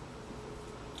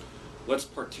 let's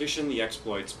partition the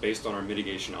exploits based on our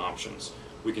mitigation options.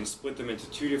 We can split them into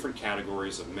 2 different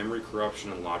categories of memory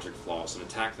corruption and logic flaws and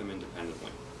attack them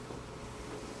independently.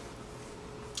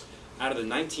 Out of the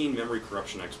 19 memory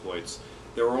corruption exploits,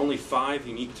 there were only 5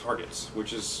 unique targets,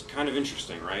 which is kind of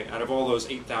interesting, right? Out of all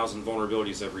those 8,000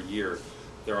 vulnerabilities every year,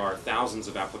 there are thousands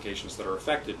of applications that are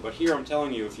affected. But here I'm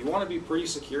telling you, if you want to be pretty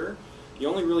secure, you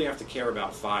only really have to care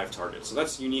about 5 targets. So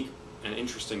that's unique and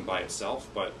interesting by itself,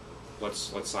 but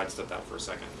let's sidestep that for a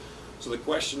second. So the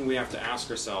question we have to ask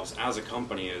ourselves as a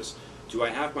company is, do I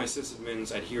have my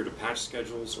sysadmins adhere to patch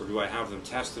schedules, or do I have them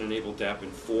test and enable DEP in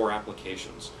 4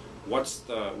 applications? What's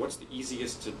the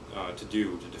easiest to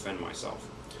do to defend myself?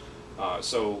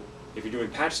 So if you're doing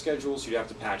patch schedules, you'd have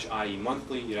to patch IE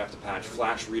monthly, you'd have to patch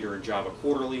Flash Reader and Java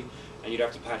quarterly, and you'd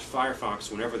have to patch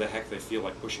Firefox whenever the heck they feel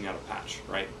like pushing out a patch,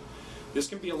 right? This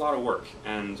can be a lot of work,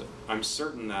 and I'm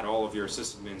certain that all of your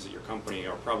sysadmins at your company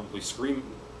are probably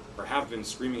or have been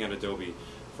screaming at Adobe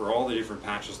for all the different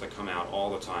patches that come out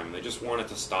all the time, and they just want it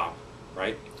to stop,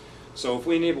 right? So if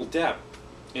we enable dep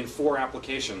in 4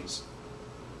 applications,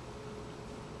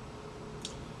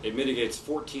 it mitigates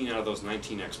 14 out of those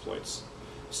 19 exploits.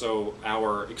 So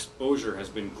our exposure has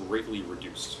been greatly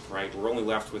reduced, right? We're only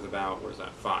left with about, what is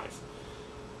that,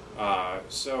 5.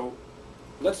 So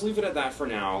let's leave it at that for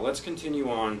now. Let's continue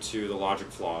on to the logic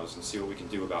flaws and see what we can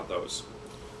do about those.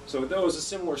 So with those, a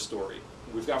similar story.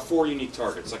 We've got 4 unique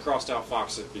targets. I crossed out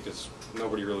Foxit because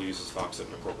nobody really uses Foxit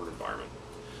in a corporate environment.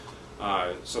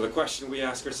 So the question we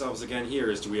ask ourselves again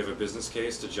here is, do we have a business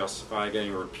case to justify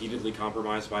getting repeatedly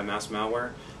compromised by mass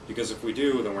malware? Because if we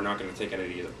do, then we're not going to take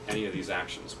any of these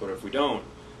actions. But if we don't,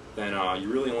 then you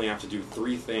really only have to do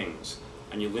 3 things,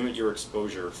 and you limit your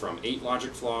exposure from 8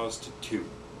 logic flaws to 2.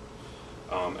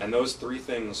 And those 3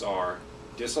 things are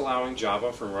disallowing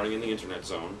Java from running in the internet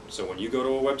zone. So when you go to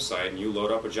a website and you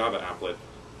load up a Java applet,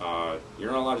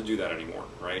 you're not allowed to do that anymore,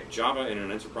 right? Java in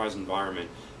an enterprise environment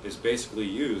is basically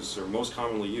used, or most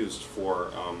commonly used,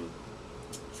 for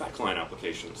fat client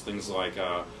applications, things like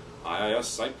IIS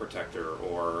Site Protector,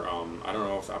 or I don't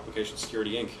know if Application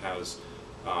Security Inc. has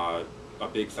a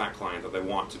big fat client that they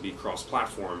want to be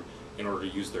cross-platform in order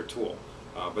to use their tool.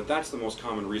 But that's the most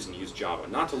common reason to use Java,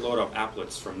 not to load up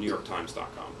applets from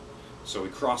NewYorkTimes.com. So we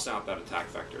cross out that attack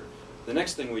vector. The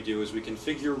next thing we do is we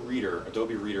configure Reader,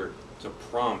 Adobe Reader, to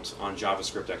prompt on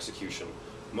JavaScript execution.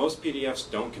 Most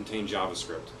PDFs don't contain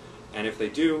JavaScript, and if they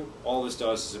do, all this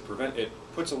does is it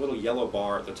puts a little yellow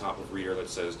bar at the top of Reader that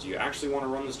says, do you actually want to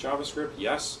run this JavaScript?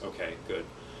 Yes? Okay, good.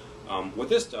 What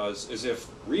this does is if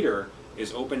Reader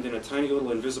is opened in a tiny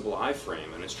little invisible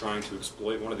iframe and is trying to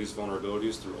exploit one of these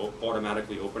vulnerabilities through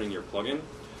automatically opening your plugin,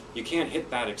 you can't hit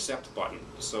that accept button,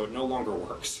 so it no longer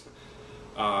works.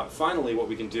 Finally, what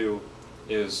we can do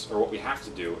is, or what we have to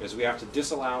do, is we have to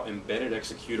disallow embedded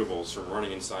executables from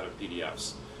running inside of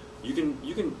PDFs. You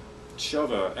can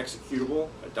shove a executable,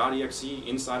 a .exe,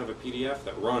 inside of a PDF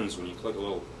that runs when you click a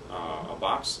little a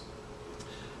box.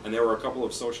 And there were a couple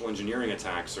of social engineering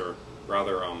attacks, or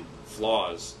rather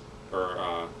flaws,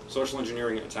 or social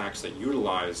engineering attacks that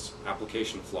utilized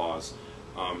application flaws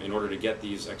in order to get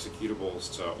these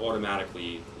executables to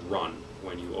automatically run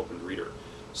when you opened Reader.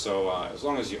 So as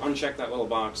long as you uncheck that little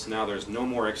box, now there's no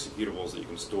more executables that you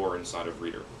can store inside of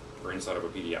Reader, or inside of a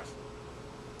PDF.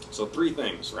 So 3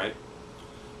 things, right?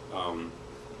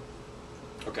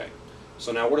 Okay,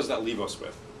 so now what does that leave us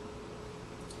with?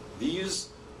 These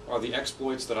are the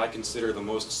exploits that I consider the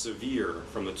most severe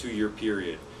from the 2-year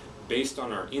period, based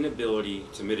on our inability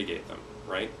to mitigate them,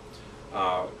 right?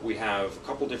 We have a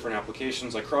couple different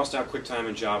applications. I crossed out QuickTime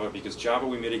and Java because Java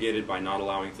we mitigated by not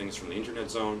allowing things from the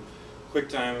internet zone.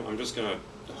 QuickTime, I'm just going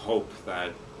to hope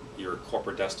that your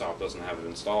corporate desktop doesn't have it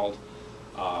installed.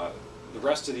 The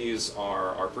rest of these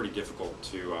are pretty difficult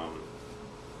to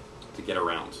get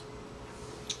around.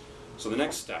 So the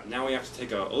next step, now we have to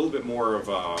take a little bit more of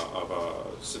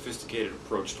a sophisticated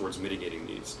approach towards mitigating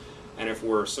these. And if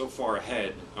we're so far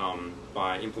ahead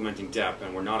by implementing dep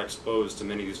and we're not exposed to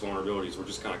many of these vulnerabilities, we're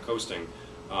just kind of coasting,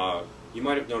 you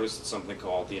might have noticed that something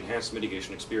called the Enhanced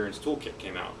Mitigation Experience Toolkit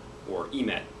came out, or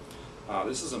EMET.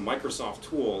 This is a Microsoft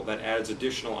tool that adds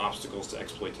additional obstacles to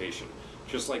exploitation.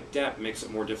 Just like dep makes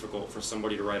it more difficult for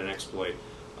somebody to write an exploit,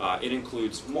 it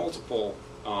includes multiple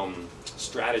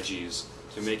strategies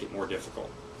to make it more difficult.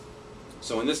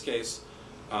 So in this case,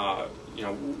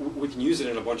 we can use it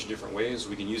in a bunch of different ways.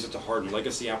 We can use it to harden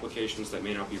legacy applications that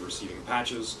may not be receiving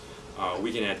patches.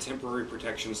 We can add temporary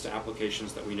protections to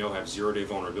applications that we know have 0-day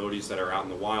vulnerabilities that are out in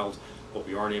the wild, but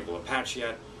we aren't able to patch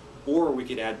yet. Or we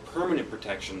could add permanent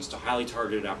protections to highly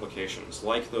targeted applications,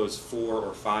 like those 4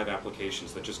 or 5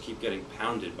 applications that just keep getting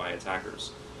pounded by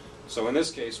attackers. So in this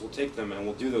case, we'll take them and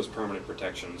we'll do those permanent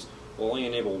protections. We'll only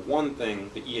enable one thing,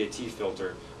 the EAT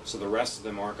filter, so the rest of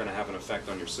them aren't going to have an effect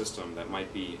on your system that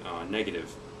might be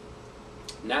negative.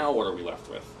 Now what are we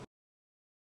left with?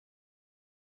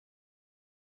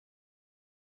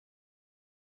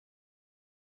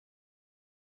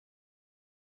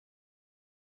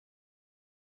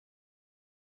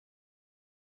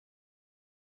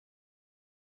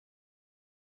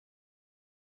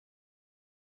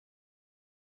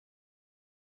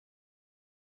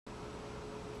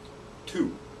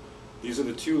 These are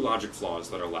the 2 logic flaws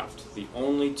that are left, the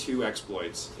only 2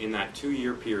 exploits in that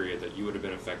 2-year period that you would have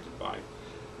been affected by.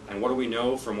 And what do we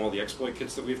know from all the exploit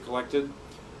kits that we've collected?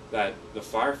 that the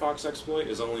Firefox exploit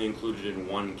is only included in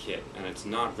one kit, and it's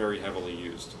not very heavily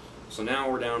used. So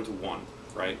now we're down to 1,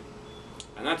 right?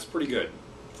 And that's pretty good.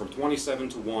 From 27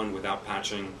 to 1 without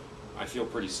patching, I feel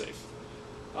pretty safe.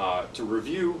 To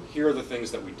review, here are the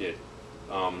things that we did.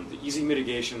 The easy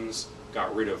mitigations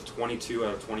got rid of 22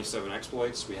 out of 27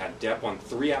 exploits. We had DEP on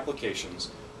 3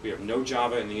 applications. We have no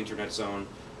Java in the Internet Zone,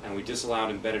 and we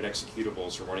disallowed embedded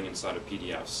executables from running inside of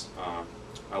PDFs.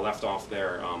 I left off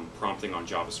there prompting on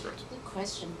JavaScript. Good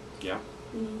question. Yeah?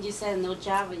 You said no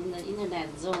Java in the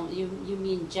Internet Zone. You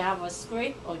mean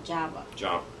JavaScript or Java?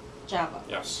 Java. Java.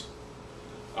 Yes.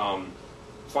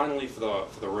 Finally, for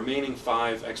the remaining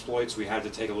 5 exploits, we had to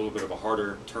take a little bit of a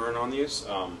harder turn on these.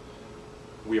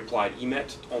 We applied EMET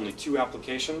to only 2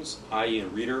 applications, IE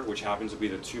and Reader, which happen to be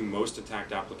the 2 most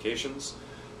attacked applications.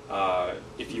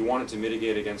 If you wanted to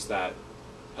mitigate against that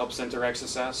Help Center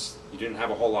XSS, you didn't have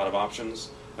a whole lot of options.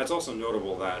 That's also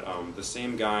notable that the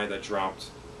same guy that dropped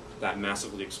that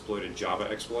massively exploited Java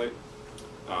exploit,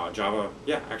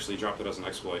 actually dropped it as an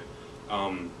exploit,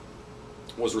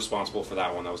 was responsible for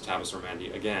that one. That was Tavis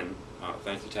Ormandy. Again,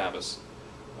 thank you, Tavis.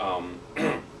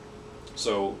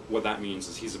 So what that means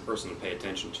is he's a person to pay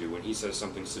attention to. When he says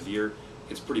something severe,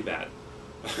 it's pretty bad.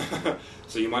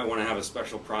 So you might want to have a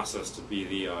special process to be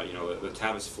the the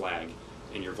Tavis flag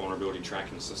in your vulnerability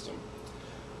tracking system.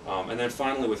 And then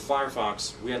finally, with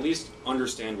Firefox, we at least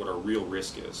understand what a real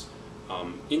risk is,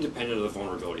 independent of the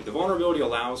vulnerability. The vulnerability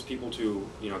allows people to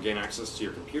gain access to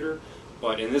your computer,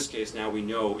 but in this case, now we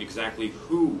know exactly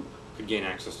who could gain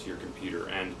access to your computer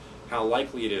and how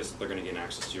likely it is that they're going to gain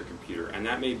access to your computer. And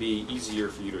that may be easier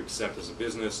for you to accept as a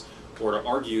business, or to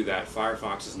argue that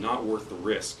Firefox is not worth the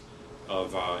risk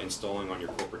of installing on your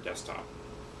corporate desktop.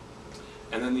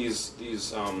 And then these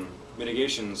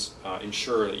mitigations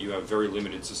ensure that you have very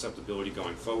limited susceptibility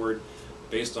going forward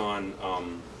based on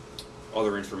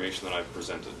other information that I've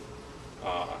presented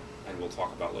and we'll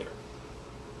talk about later.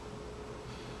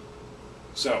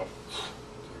 So,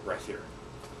 take a breath here.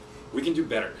 We can do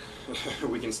better.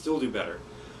 We can still do better.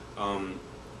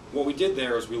 What we did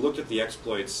there is we looked at the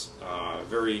exploits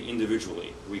very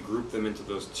individually. We grouped them into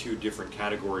those 2 different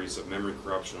categories of memory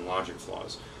corruption and logic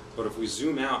flaws. But if we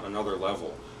zoom out another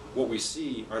level, what we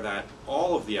see are that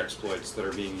all of the exploits that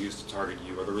are being used to target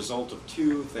you are the result of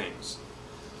 2 things.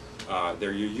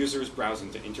 They're your users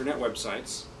browsing to internet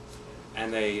websites,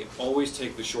 and they always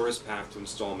take the shortest path to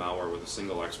install malware with a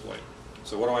single exploit.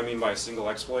 So what do I mean by a single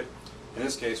exploit? In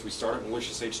this case, we start at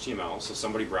malicious HTML, so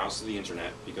somebody browses to the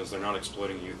internet because they're not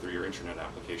exploiting you through your internet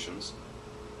applications.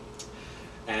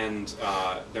 And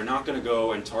they're not going to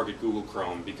go and target Google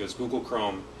Chrome, because Google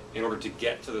Chrome, in order to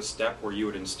get to the step where you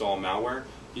would install malware,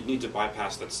 you'd need to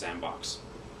bypass that sandbox.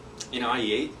 In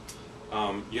IE8,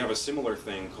 you have a similar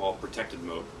thing called protected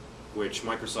mode, which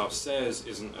Microsoft says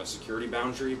isn't a security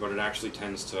boundary, but it actually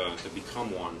tends to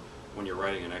become one when you're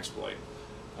writing an exploit.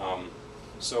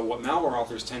 So what malware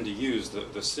authors tend to use,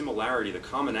 the similarity, the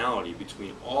commonality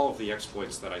between all of the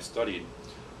exploits that I studied,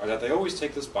 are that they always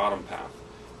take this bottom path.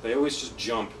 They always just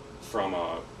jump from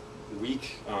a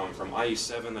weak, from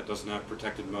IE7 that doesn't have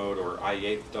protected mode, or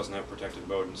IE8 that doesn't have protected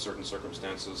mode in certain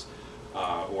circumstances,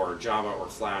 or Java or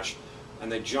Flash,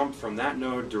 and they jump from that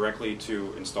node directly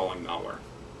to installing malware.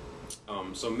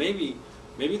 So maybe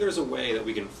there's a way that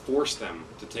we can force them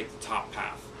to take the top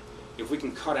path. If we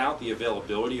can cut out the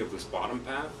availability of this bottom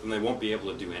path, then they won't be able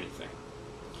to do anything.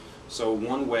 So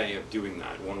one way of doing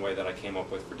that, one way that I came up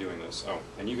with for doing this,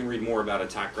 and you can read more about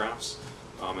attack graphs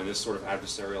and this sort of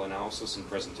adversarial analysis in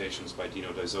presentations by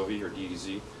Dino Dizovi, or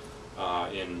DDZ,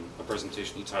 in a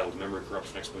presentation he titled Memory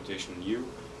Corruption Exploitation in U,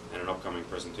 and an upcoming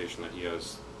presentation that he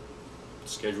has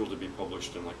scheduled to be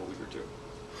published in like a week or 2.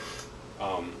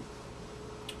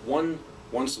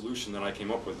 One solution that I came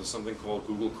up with is something called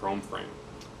Google Chrome Frame.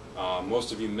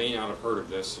 Most of you may not have heard of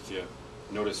this. If you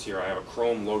notice here, I have a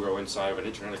Chrome logo inside of an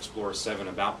Internet Explorer 7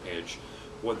 About page.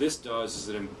 What this does is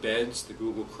it embeds the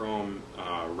Google Chrome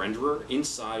renderer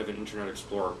inside of an Internet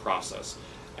Explorer process,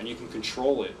 and you can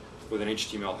control it with an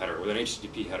HTML header, with an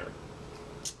HTTP header.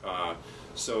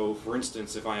 So, for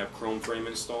instance, if I have Chrome Frame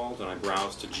installed and I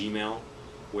browse to Gmail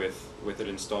with it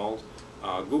installed,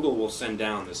 Google will send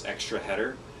down this extra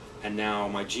header, and now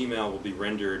my Gmail will be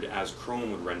rendered as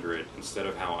Chrome would render it instead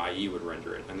of how IE would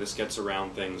render it. And this gets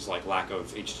around things like lack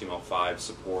of HTML5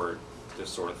 support, this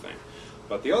sort of thing.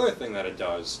 But the other thing that it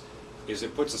does is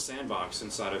it puts a sandbox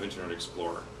inside of Internet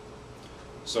Explorer.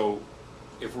 So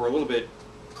if we're a little bit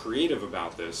creative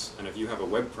about this, and if you have a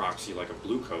web proxy like a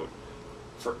Bluecoat,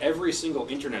 for every single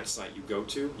internet site you go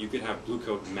to, you could have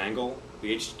Bluecoat mangle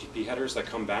the HTTP headers that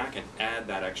come back and add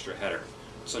that extra header.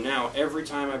 So now every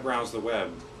time I browse the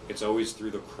web, it's always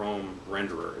through the Chrome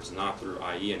renderer. It's not through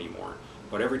IE anymore.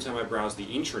 But every time I browse the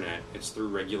intranet, it's through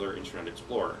regular Internet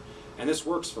Explorer. And this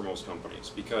works for most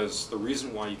companies, because the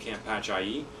reason why you can't patch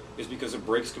IE is because it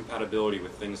breaks compatibility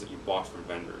with things that you bought from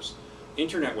vendors.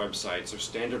 Internet websites are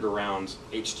standard around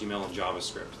HTML and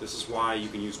JavaScript. This is why you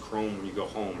can use Chrome when you go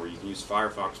home, or you can use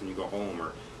Firefox when you go home,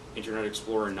 or Internet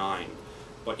Explorer 9.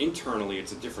 But internally,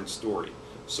 it's a different story.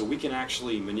 So we can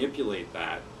actually manipulate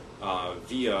that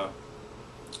via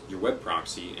your web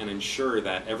proxy and ensure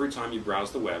that every time you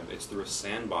browse the web, it's through a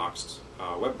sandboxed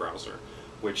web browser,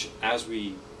 which, as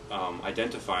we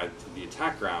identified through the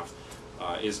attack graph,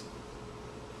 is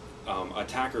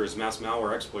attackers, mass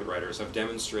malware exploit writers, have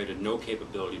demonstrated no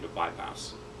capability to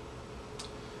bypass.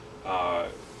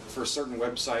 For certain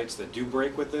websites that do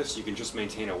break with this, you can just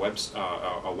maintain a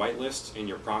whitelist in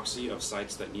your proxy of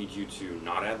sites that need you to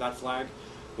not add that flag,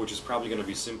 which is probably going to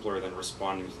be simpler than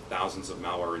responding to thousands of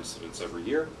malware incidents every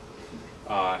year.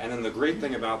 And then the great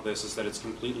thing about this is that it's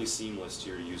completely seamless to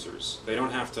your users. They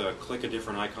don't have to click a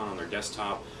different icon on their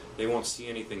desktop. They won't see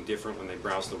anything different when they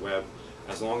browse the web.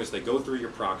 As long as they go through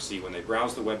your proxy, when they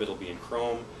browse the web, it'll be in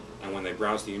Chrome, and when they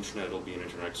browse the internet, it'll be in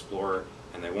Internet Explorer,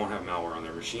 and they won't have malware on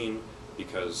their machine,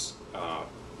 because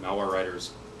malware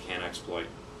writers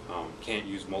can't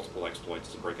use multiple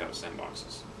exploits to break out of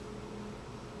sandboxes.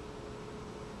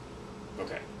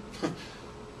 Okay.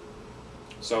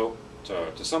 So,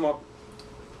 to sum up,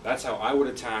 that's how I would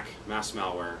attack mass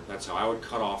malware. That's how I would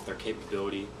cut off their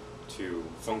capability to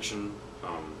function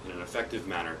in an effective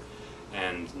manner.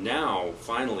 And now,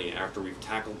 finally, after we've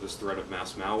tackled this threat of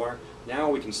mass malware, now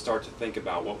we can start to think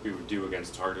about what we would do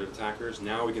against targeted attackers.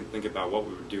 Now we can think about what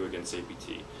we would do against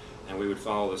APT. And we would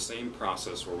follow the same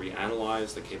process where we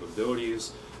analyze the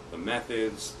capabilities, the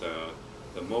methods,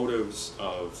 the motives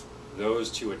of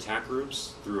those two attack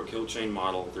groups through a kill chain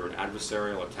model, through an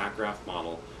adversarial attack graph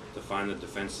model, to find the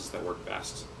defenses that work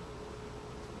best.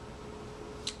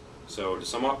 So to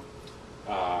sum up,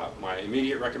 my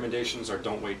immediate recommendations are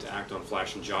don't wait to act on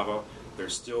Flash and Java. They're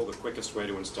still the quickest way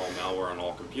to install malware on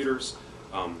all computers.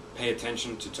 Pay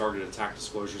attention to targeted attack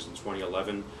disclosures in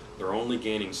 2011. They're only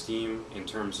gaining steam in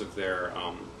terms of their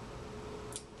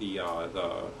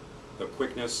the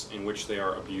quickness in which they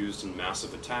are abused in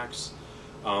massive attacks.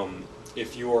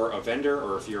 If you're a vendor,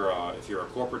 or if you're a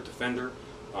corporate defender,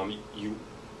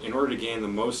 in order to gain the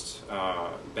most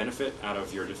benefit out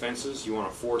of your defenses, you want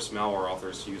to force malware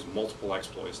authors to use multiple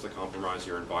exploits to compromise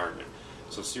your environment.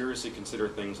 So seriously consider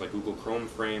things like Google Chrome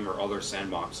Frame or other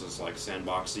sandboxes like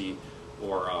Sandboxy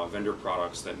or vendor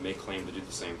products that may claim to do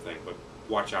the same thing. But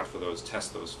watch out for those,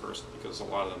 test those first, because a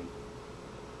lot of them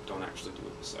don't actually do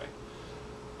what they say.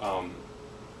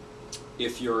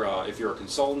 If you're a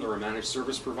consultant or a managed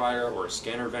service provider or a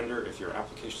scanner vendor, if you're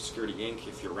Application Security Inc.,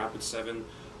 if you're Rapid7,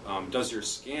 does your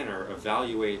scanner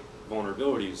evaluate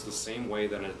vulnerabilities the same way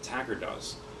that an attacker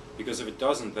does? Because if it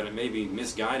doesn't, then it may be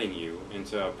misguiding you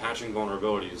into patching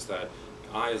vulnerabilities that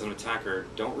I, as an attacker,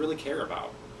 don't really care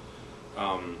about.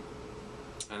 And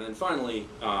then finally,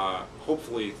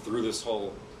 hopefully through this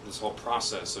whole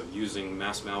process of using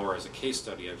mass malware as a case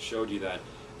study, I've showed you that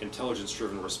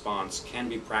intelligence-driven response can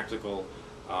be practical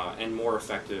and more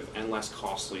effective and less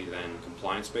costly than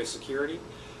compliance-based security,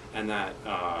 and that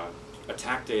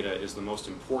attack data is the most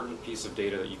important piece of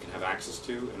data that you can have access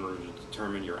to in order to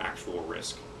determine your actual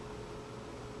risk.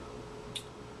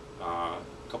 A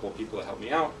couple of people that helped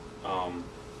me out.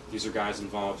 These are guys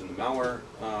involved in the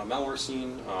malware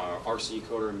scene, RC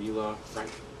Coder, Mila,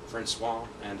 Francois,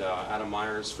 and Adam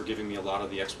Myers for giving me a lot of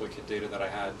the exploit kit data that I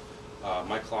had.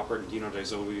 Mike Kloppert and Dino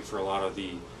Daizovi for a lot of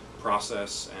the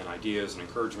process and ideas and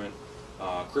encouragement.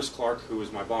 Chris Clark, who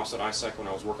was my boss at ISEC when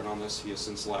I was working on this, he has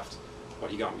since left, but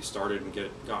he got me started and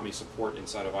got me support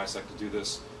inside of ISEC to do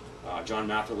this. John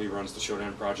Matherly runs the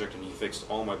Shodan project, and he fixed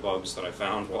all my bugs that I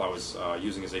found while I was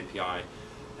using his API.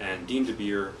 And Dean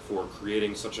DeBeer for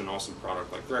creating such an awesome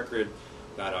product like ThreatGrid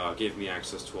that gave me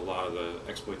access to a lot of the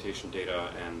exploitation data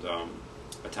and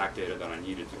attack data that I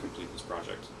needed to complete this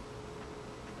project.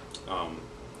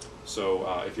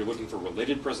 So if you're looking for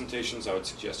related presentations, I would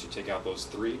suggest you take out those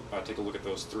three. Take a look at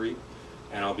those three,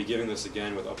 and I'll be giving this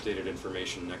again with updated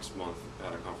information next month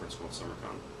at a conference called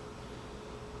SummerCon.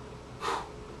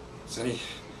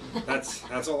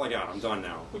 That's all I got. I'm done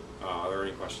now. Are there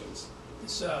any questions?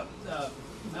 It's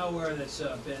malware that's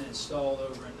been installed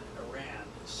over in Iran,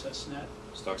 Stuxnet.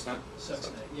 Stuxnet?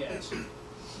 Stuxnet, yes.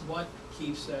 What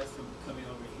keeps that from coming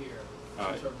over here?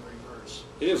 It's over reverse.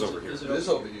 It is over here. It is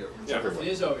over here. Yeah, it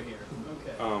is over here.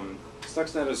 Okay.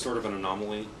 Stuxnet is sort of an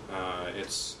anomaly.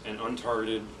 It's an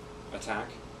untargeted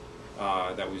attack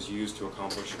that was used to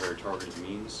accomplish a very targeted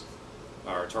means,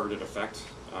 or targeted effect.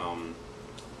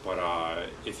 But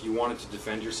if you wanted to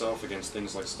defend yourself against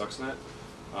things like Stuxnet,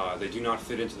 they do not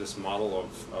fit into this model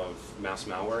of mass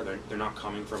malware. They're not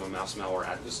coming from a mass malware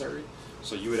adversary,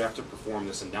 so you would have to perform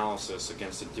this analysis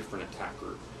against a different attack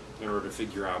group in order to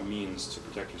figure out means to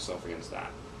protect yourself against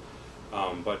that.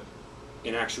 But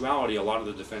in actuality, a lot of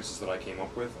the defenses that I came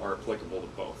up with are applicable to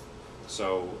both.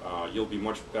 So you'll be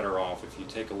much better off if you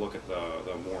take a look at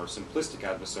the more simplistic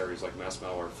adversaries like mass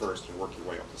malware first and work your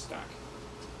way up the stack.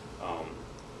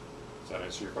 Does that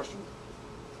answer your question?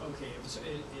 Okay,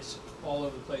 it's all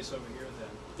over the place over here then,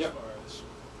 Yep. as far as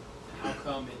how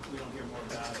come we don't hear more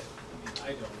about it? I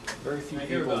mean, I don't. Very few I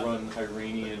hear people about run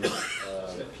Iranian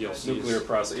PLCs. nuclear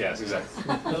process. Yes, exactly.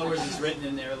 In other words, it's written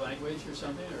in their language or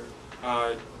something,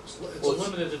 or? It's a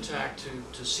limited attack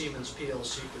to Siemens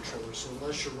PLC controllers, so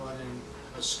unless you're running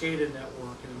a SCADA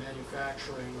network in a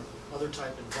manufacturing or other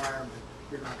type environment,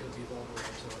 you're not going to be vulnerable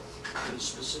to it. It is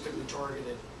specifically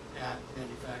targeted at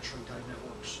manufacturing type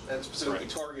networks. And specifically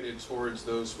targeted towards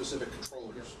those specific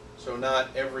controllers. So not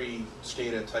every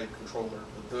SCADA type controller,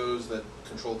 but those that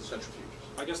control the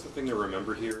centrifuges. I guess the thing to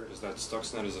remember here is that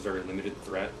Stuxnet is a very limited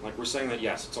threat. Like, we're saying that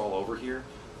yes, it's all over here,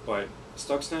 but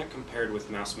Stuxnet compared with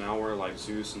mass malware like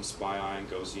Zeus and SpyEye and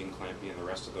Gozi and Clampy and the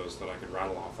rest of those that I could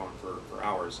rattle off on for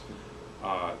hours,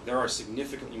 there are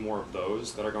significantly more of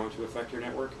those that are going to affect your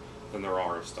network than there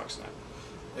are of Stuxnet.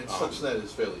 And Stuxnet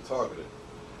is fairly targeted.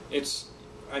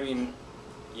 I mean,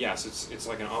 yes, it's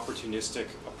like an opportunistic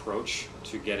approach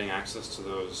to getting access to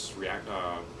those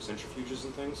centrifuges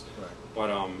and things, Right. but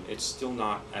it's still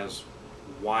not as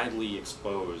widely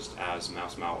exposed as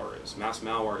mass malware is. Mass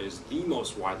malware is the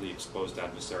most widely exposed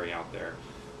adversary out there.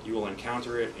 You will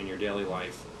encounter it in your daily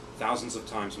life thousands of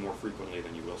times more frequently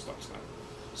than you will Stuxnet.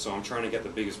 So I'm trying to get the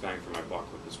biggest bang for my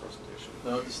buck with this presentation.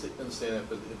 No, I understand that,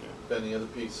 but Ben, the other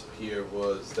piece here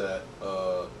was that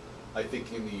I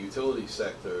think in the utility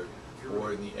sector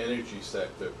or in the energy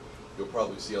sector, you'll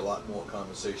probably see a lot more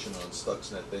conversation on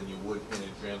Stuxnet than you would in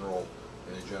a general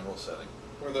setting.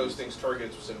 Or those things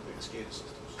targeted specifically to SCADA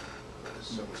systems.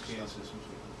 So much SCADA stuff. systems.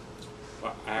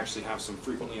 Well, I actually have some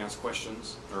frequently asked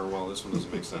questions, or well, this one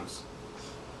doesn't make sense.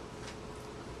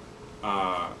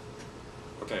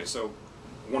 Okay, so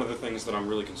one of the things that I'm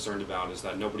really concerned about is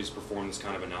that nobody's performed this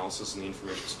kind of analysis in the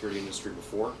information security industry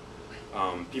before.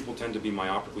 People tend to be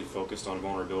myopically focused on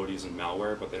vulnerabilities and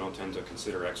malware, but they don't tend to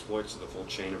consider exploits or the full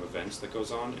chain of events that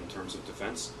goes on in terms of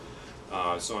defense.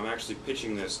 So I'm actually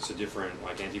pitching this to different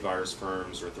like antivirus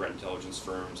firms or threat intelligence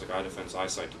firms like iDefense,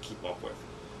 iSight to keep up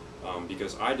with.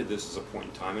 Because I did this as a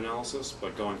point-in-time analysis,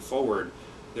 but going forward,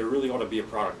 there really ought to be a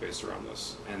product based around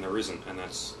this, and there isn't, and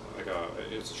that's like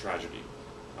it's a tragedy.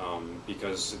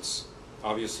 Because it's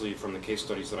obviously, from the case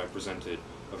studies that I presented,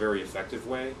 a very effective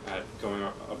way at going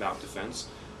about defense,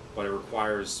 but it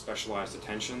requires specialized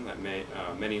attention that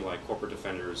many like corporate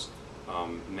defenders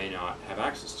may not have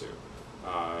access to.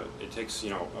 It takes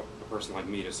a person like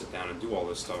me to sit down and do all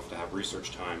this stuff, to have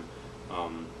research time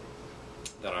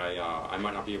that I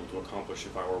might not be able to accomplish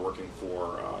if I were working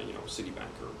for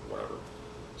Citibank or whatever.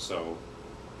 So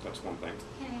that's one thing.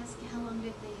 Can I ask, how long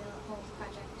did the whole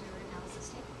project or analysis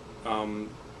take?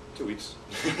 2 weeks.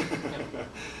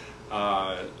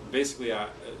 Basically,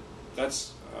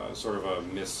 that's sort of a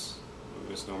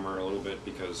misnomer a little bit,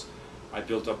 because I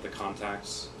built up the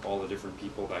contacts, all the different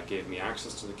people that gave me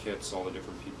access to the kits, all the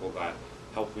different people that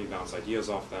helped me bounce ideas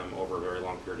off them over a very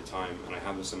long period of time, and I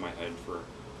had this in my head for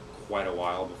quite a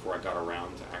while before I got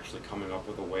around to actually coming up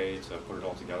with a way to put it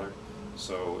all together.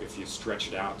 So if you stretch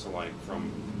it out to like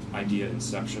from idea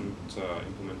inception to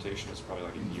implementation, it's probably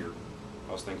like a year.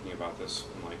 I was thinking about this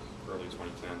in like early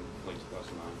 2010, late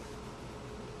 2009.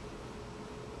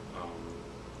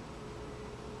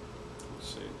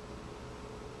 Let's see.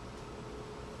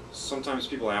 Sometimes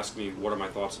people ask me what are my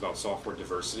thoughts about software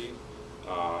diversity.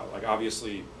 Like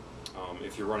obviously,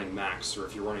 if you're running Macs or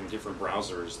if you're running different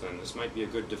browsers, then this might be a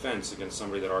good defense against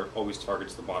somebody that always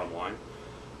targets the bottom line.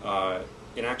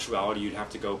 In actuality, you'd have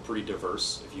to go pretty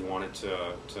diverse if you wanted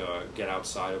to get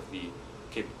outside of the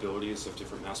capabilities of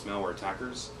different mass malware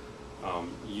attackers.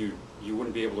 You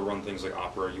wouldn't be able to run things like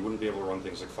Opera, you wouldn't be able to run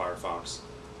things like Firefox.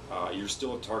 You're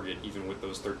still a target even with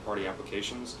those third-party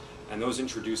applications, and those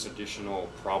introduce additional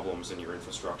problems in your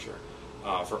infrastructure.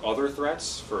 For other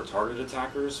threats, for targeted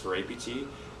attackers, for APT,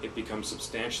 it becomes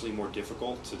substantially more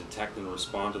difficult to detect and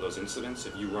respond to those incidents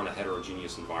if you run a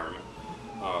heterogeneous environment.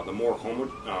 The more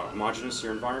homogeneous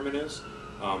your environment is,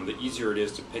 the easier it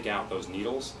is to pick out those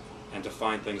needles and to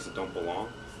find things that don't belong.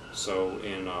 So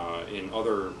in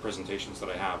other presentations that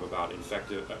I have about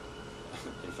effective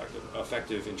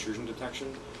intrusion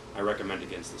detection, I recommend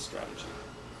against this strategy.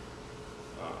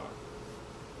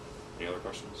 Any other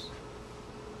questions?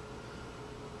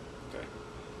 Okay.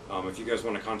 If you guys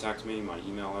want to contact me, my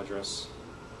email address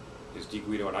is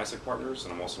dguido@isecpartners,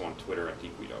 and I'm also on Twitter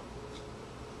 @dguido.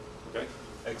 Okay?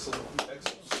 Excellent,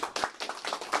 excellent.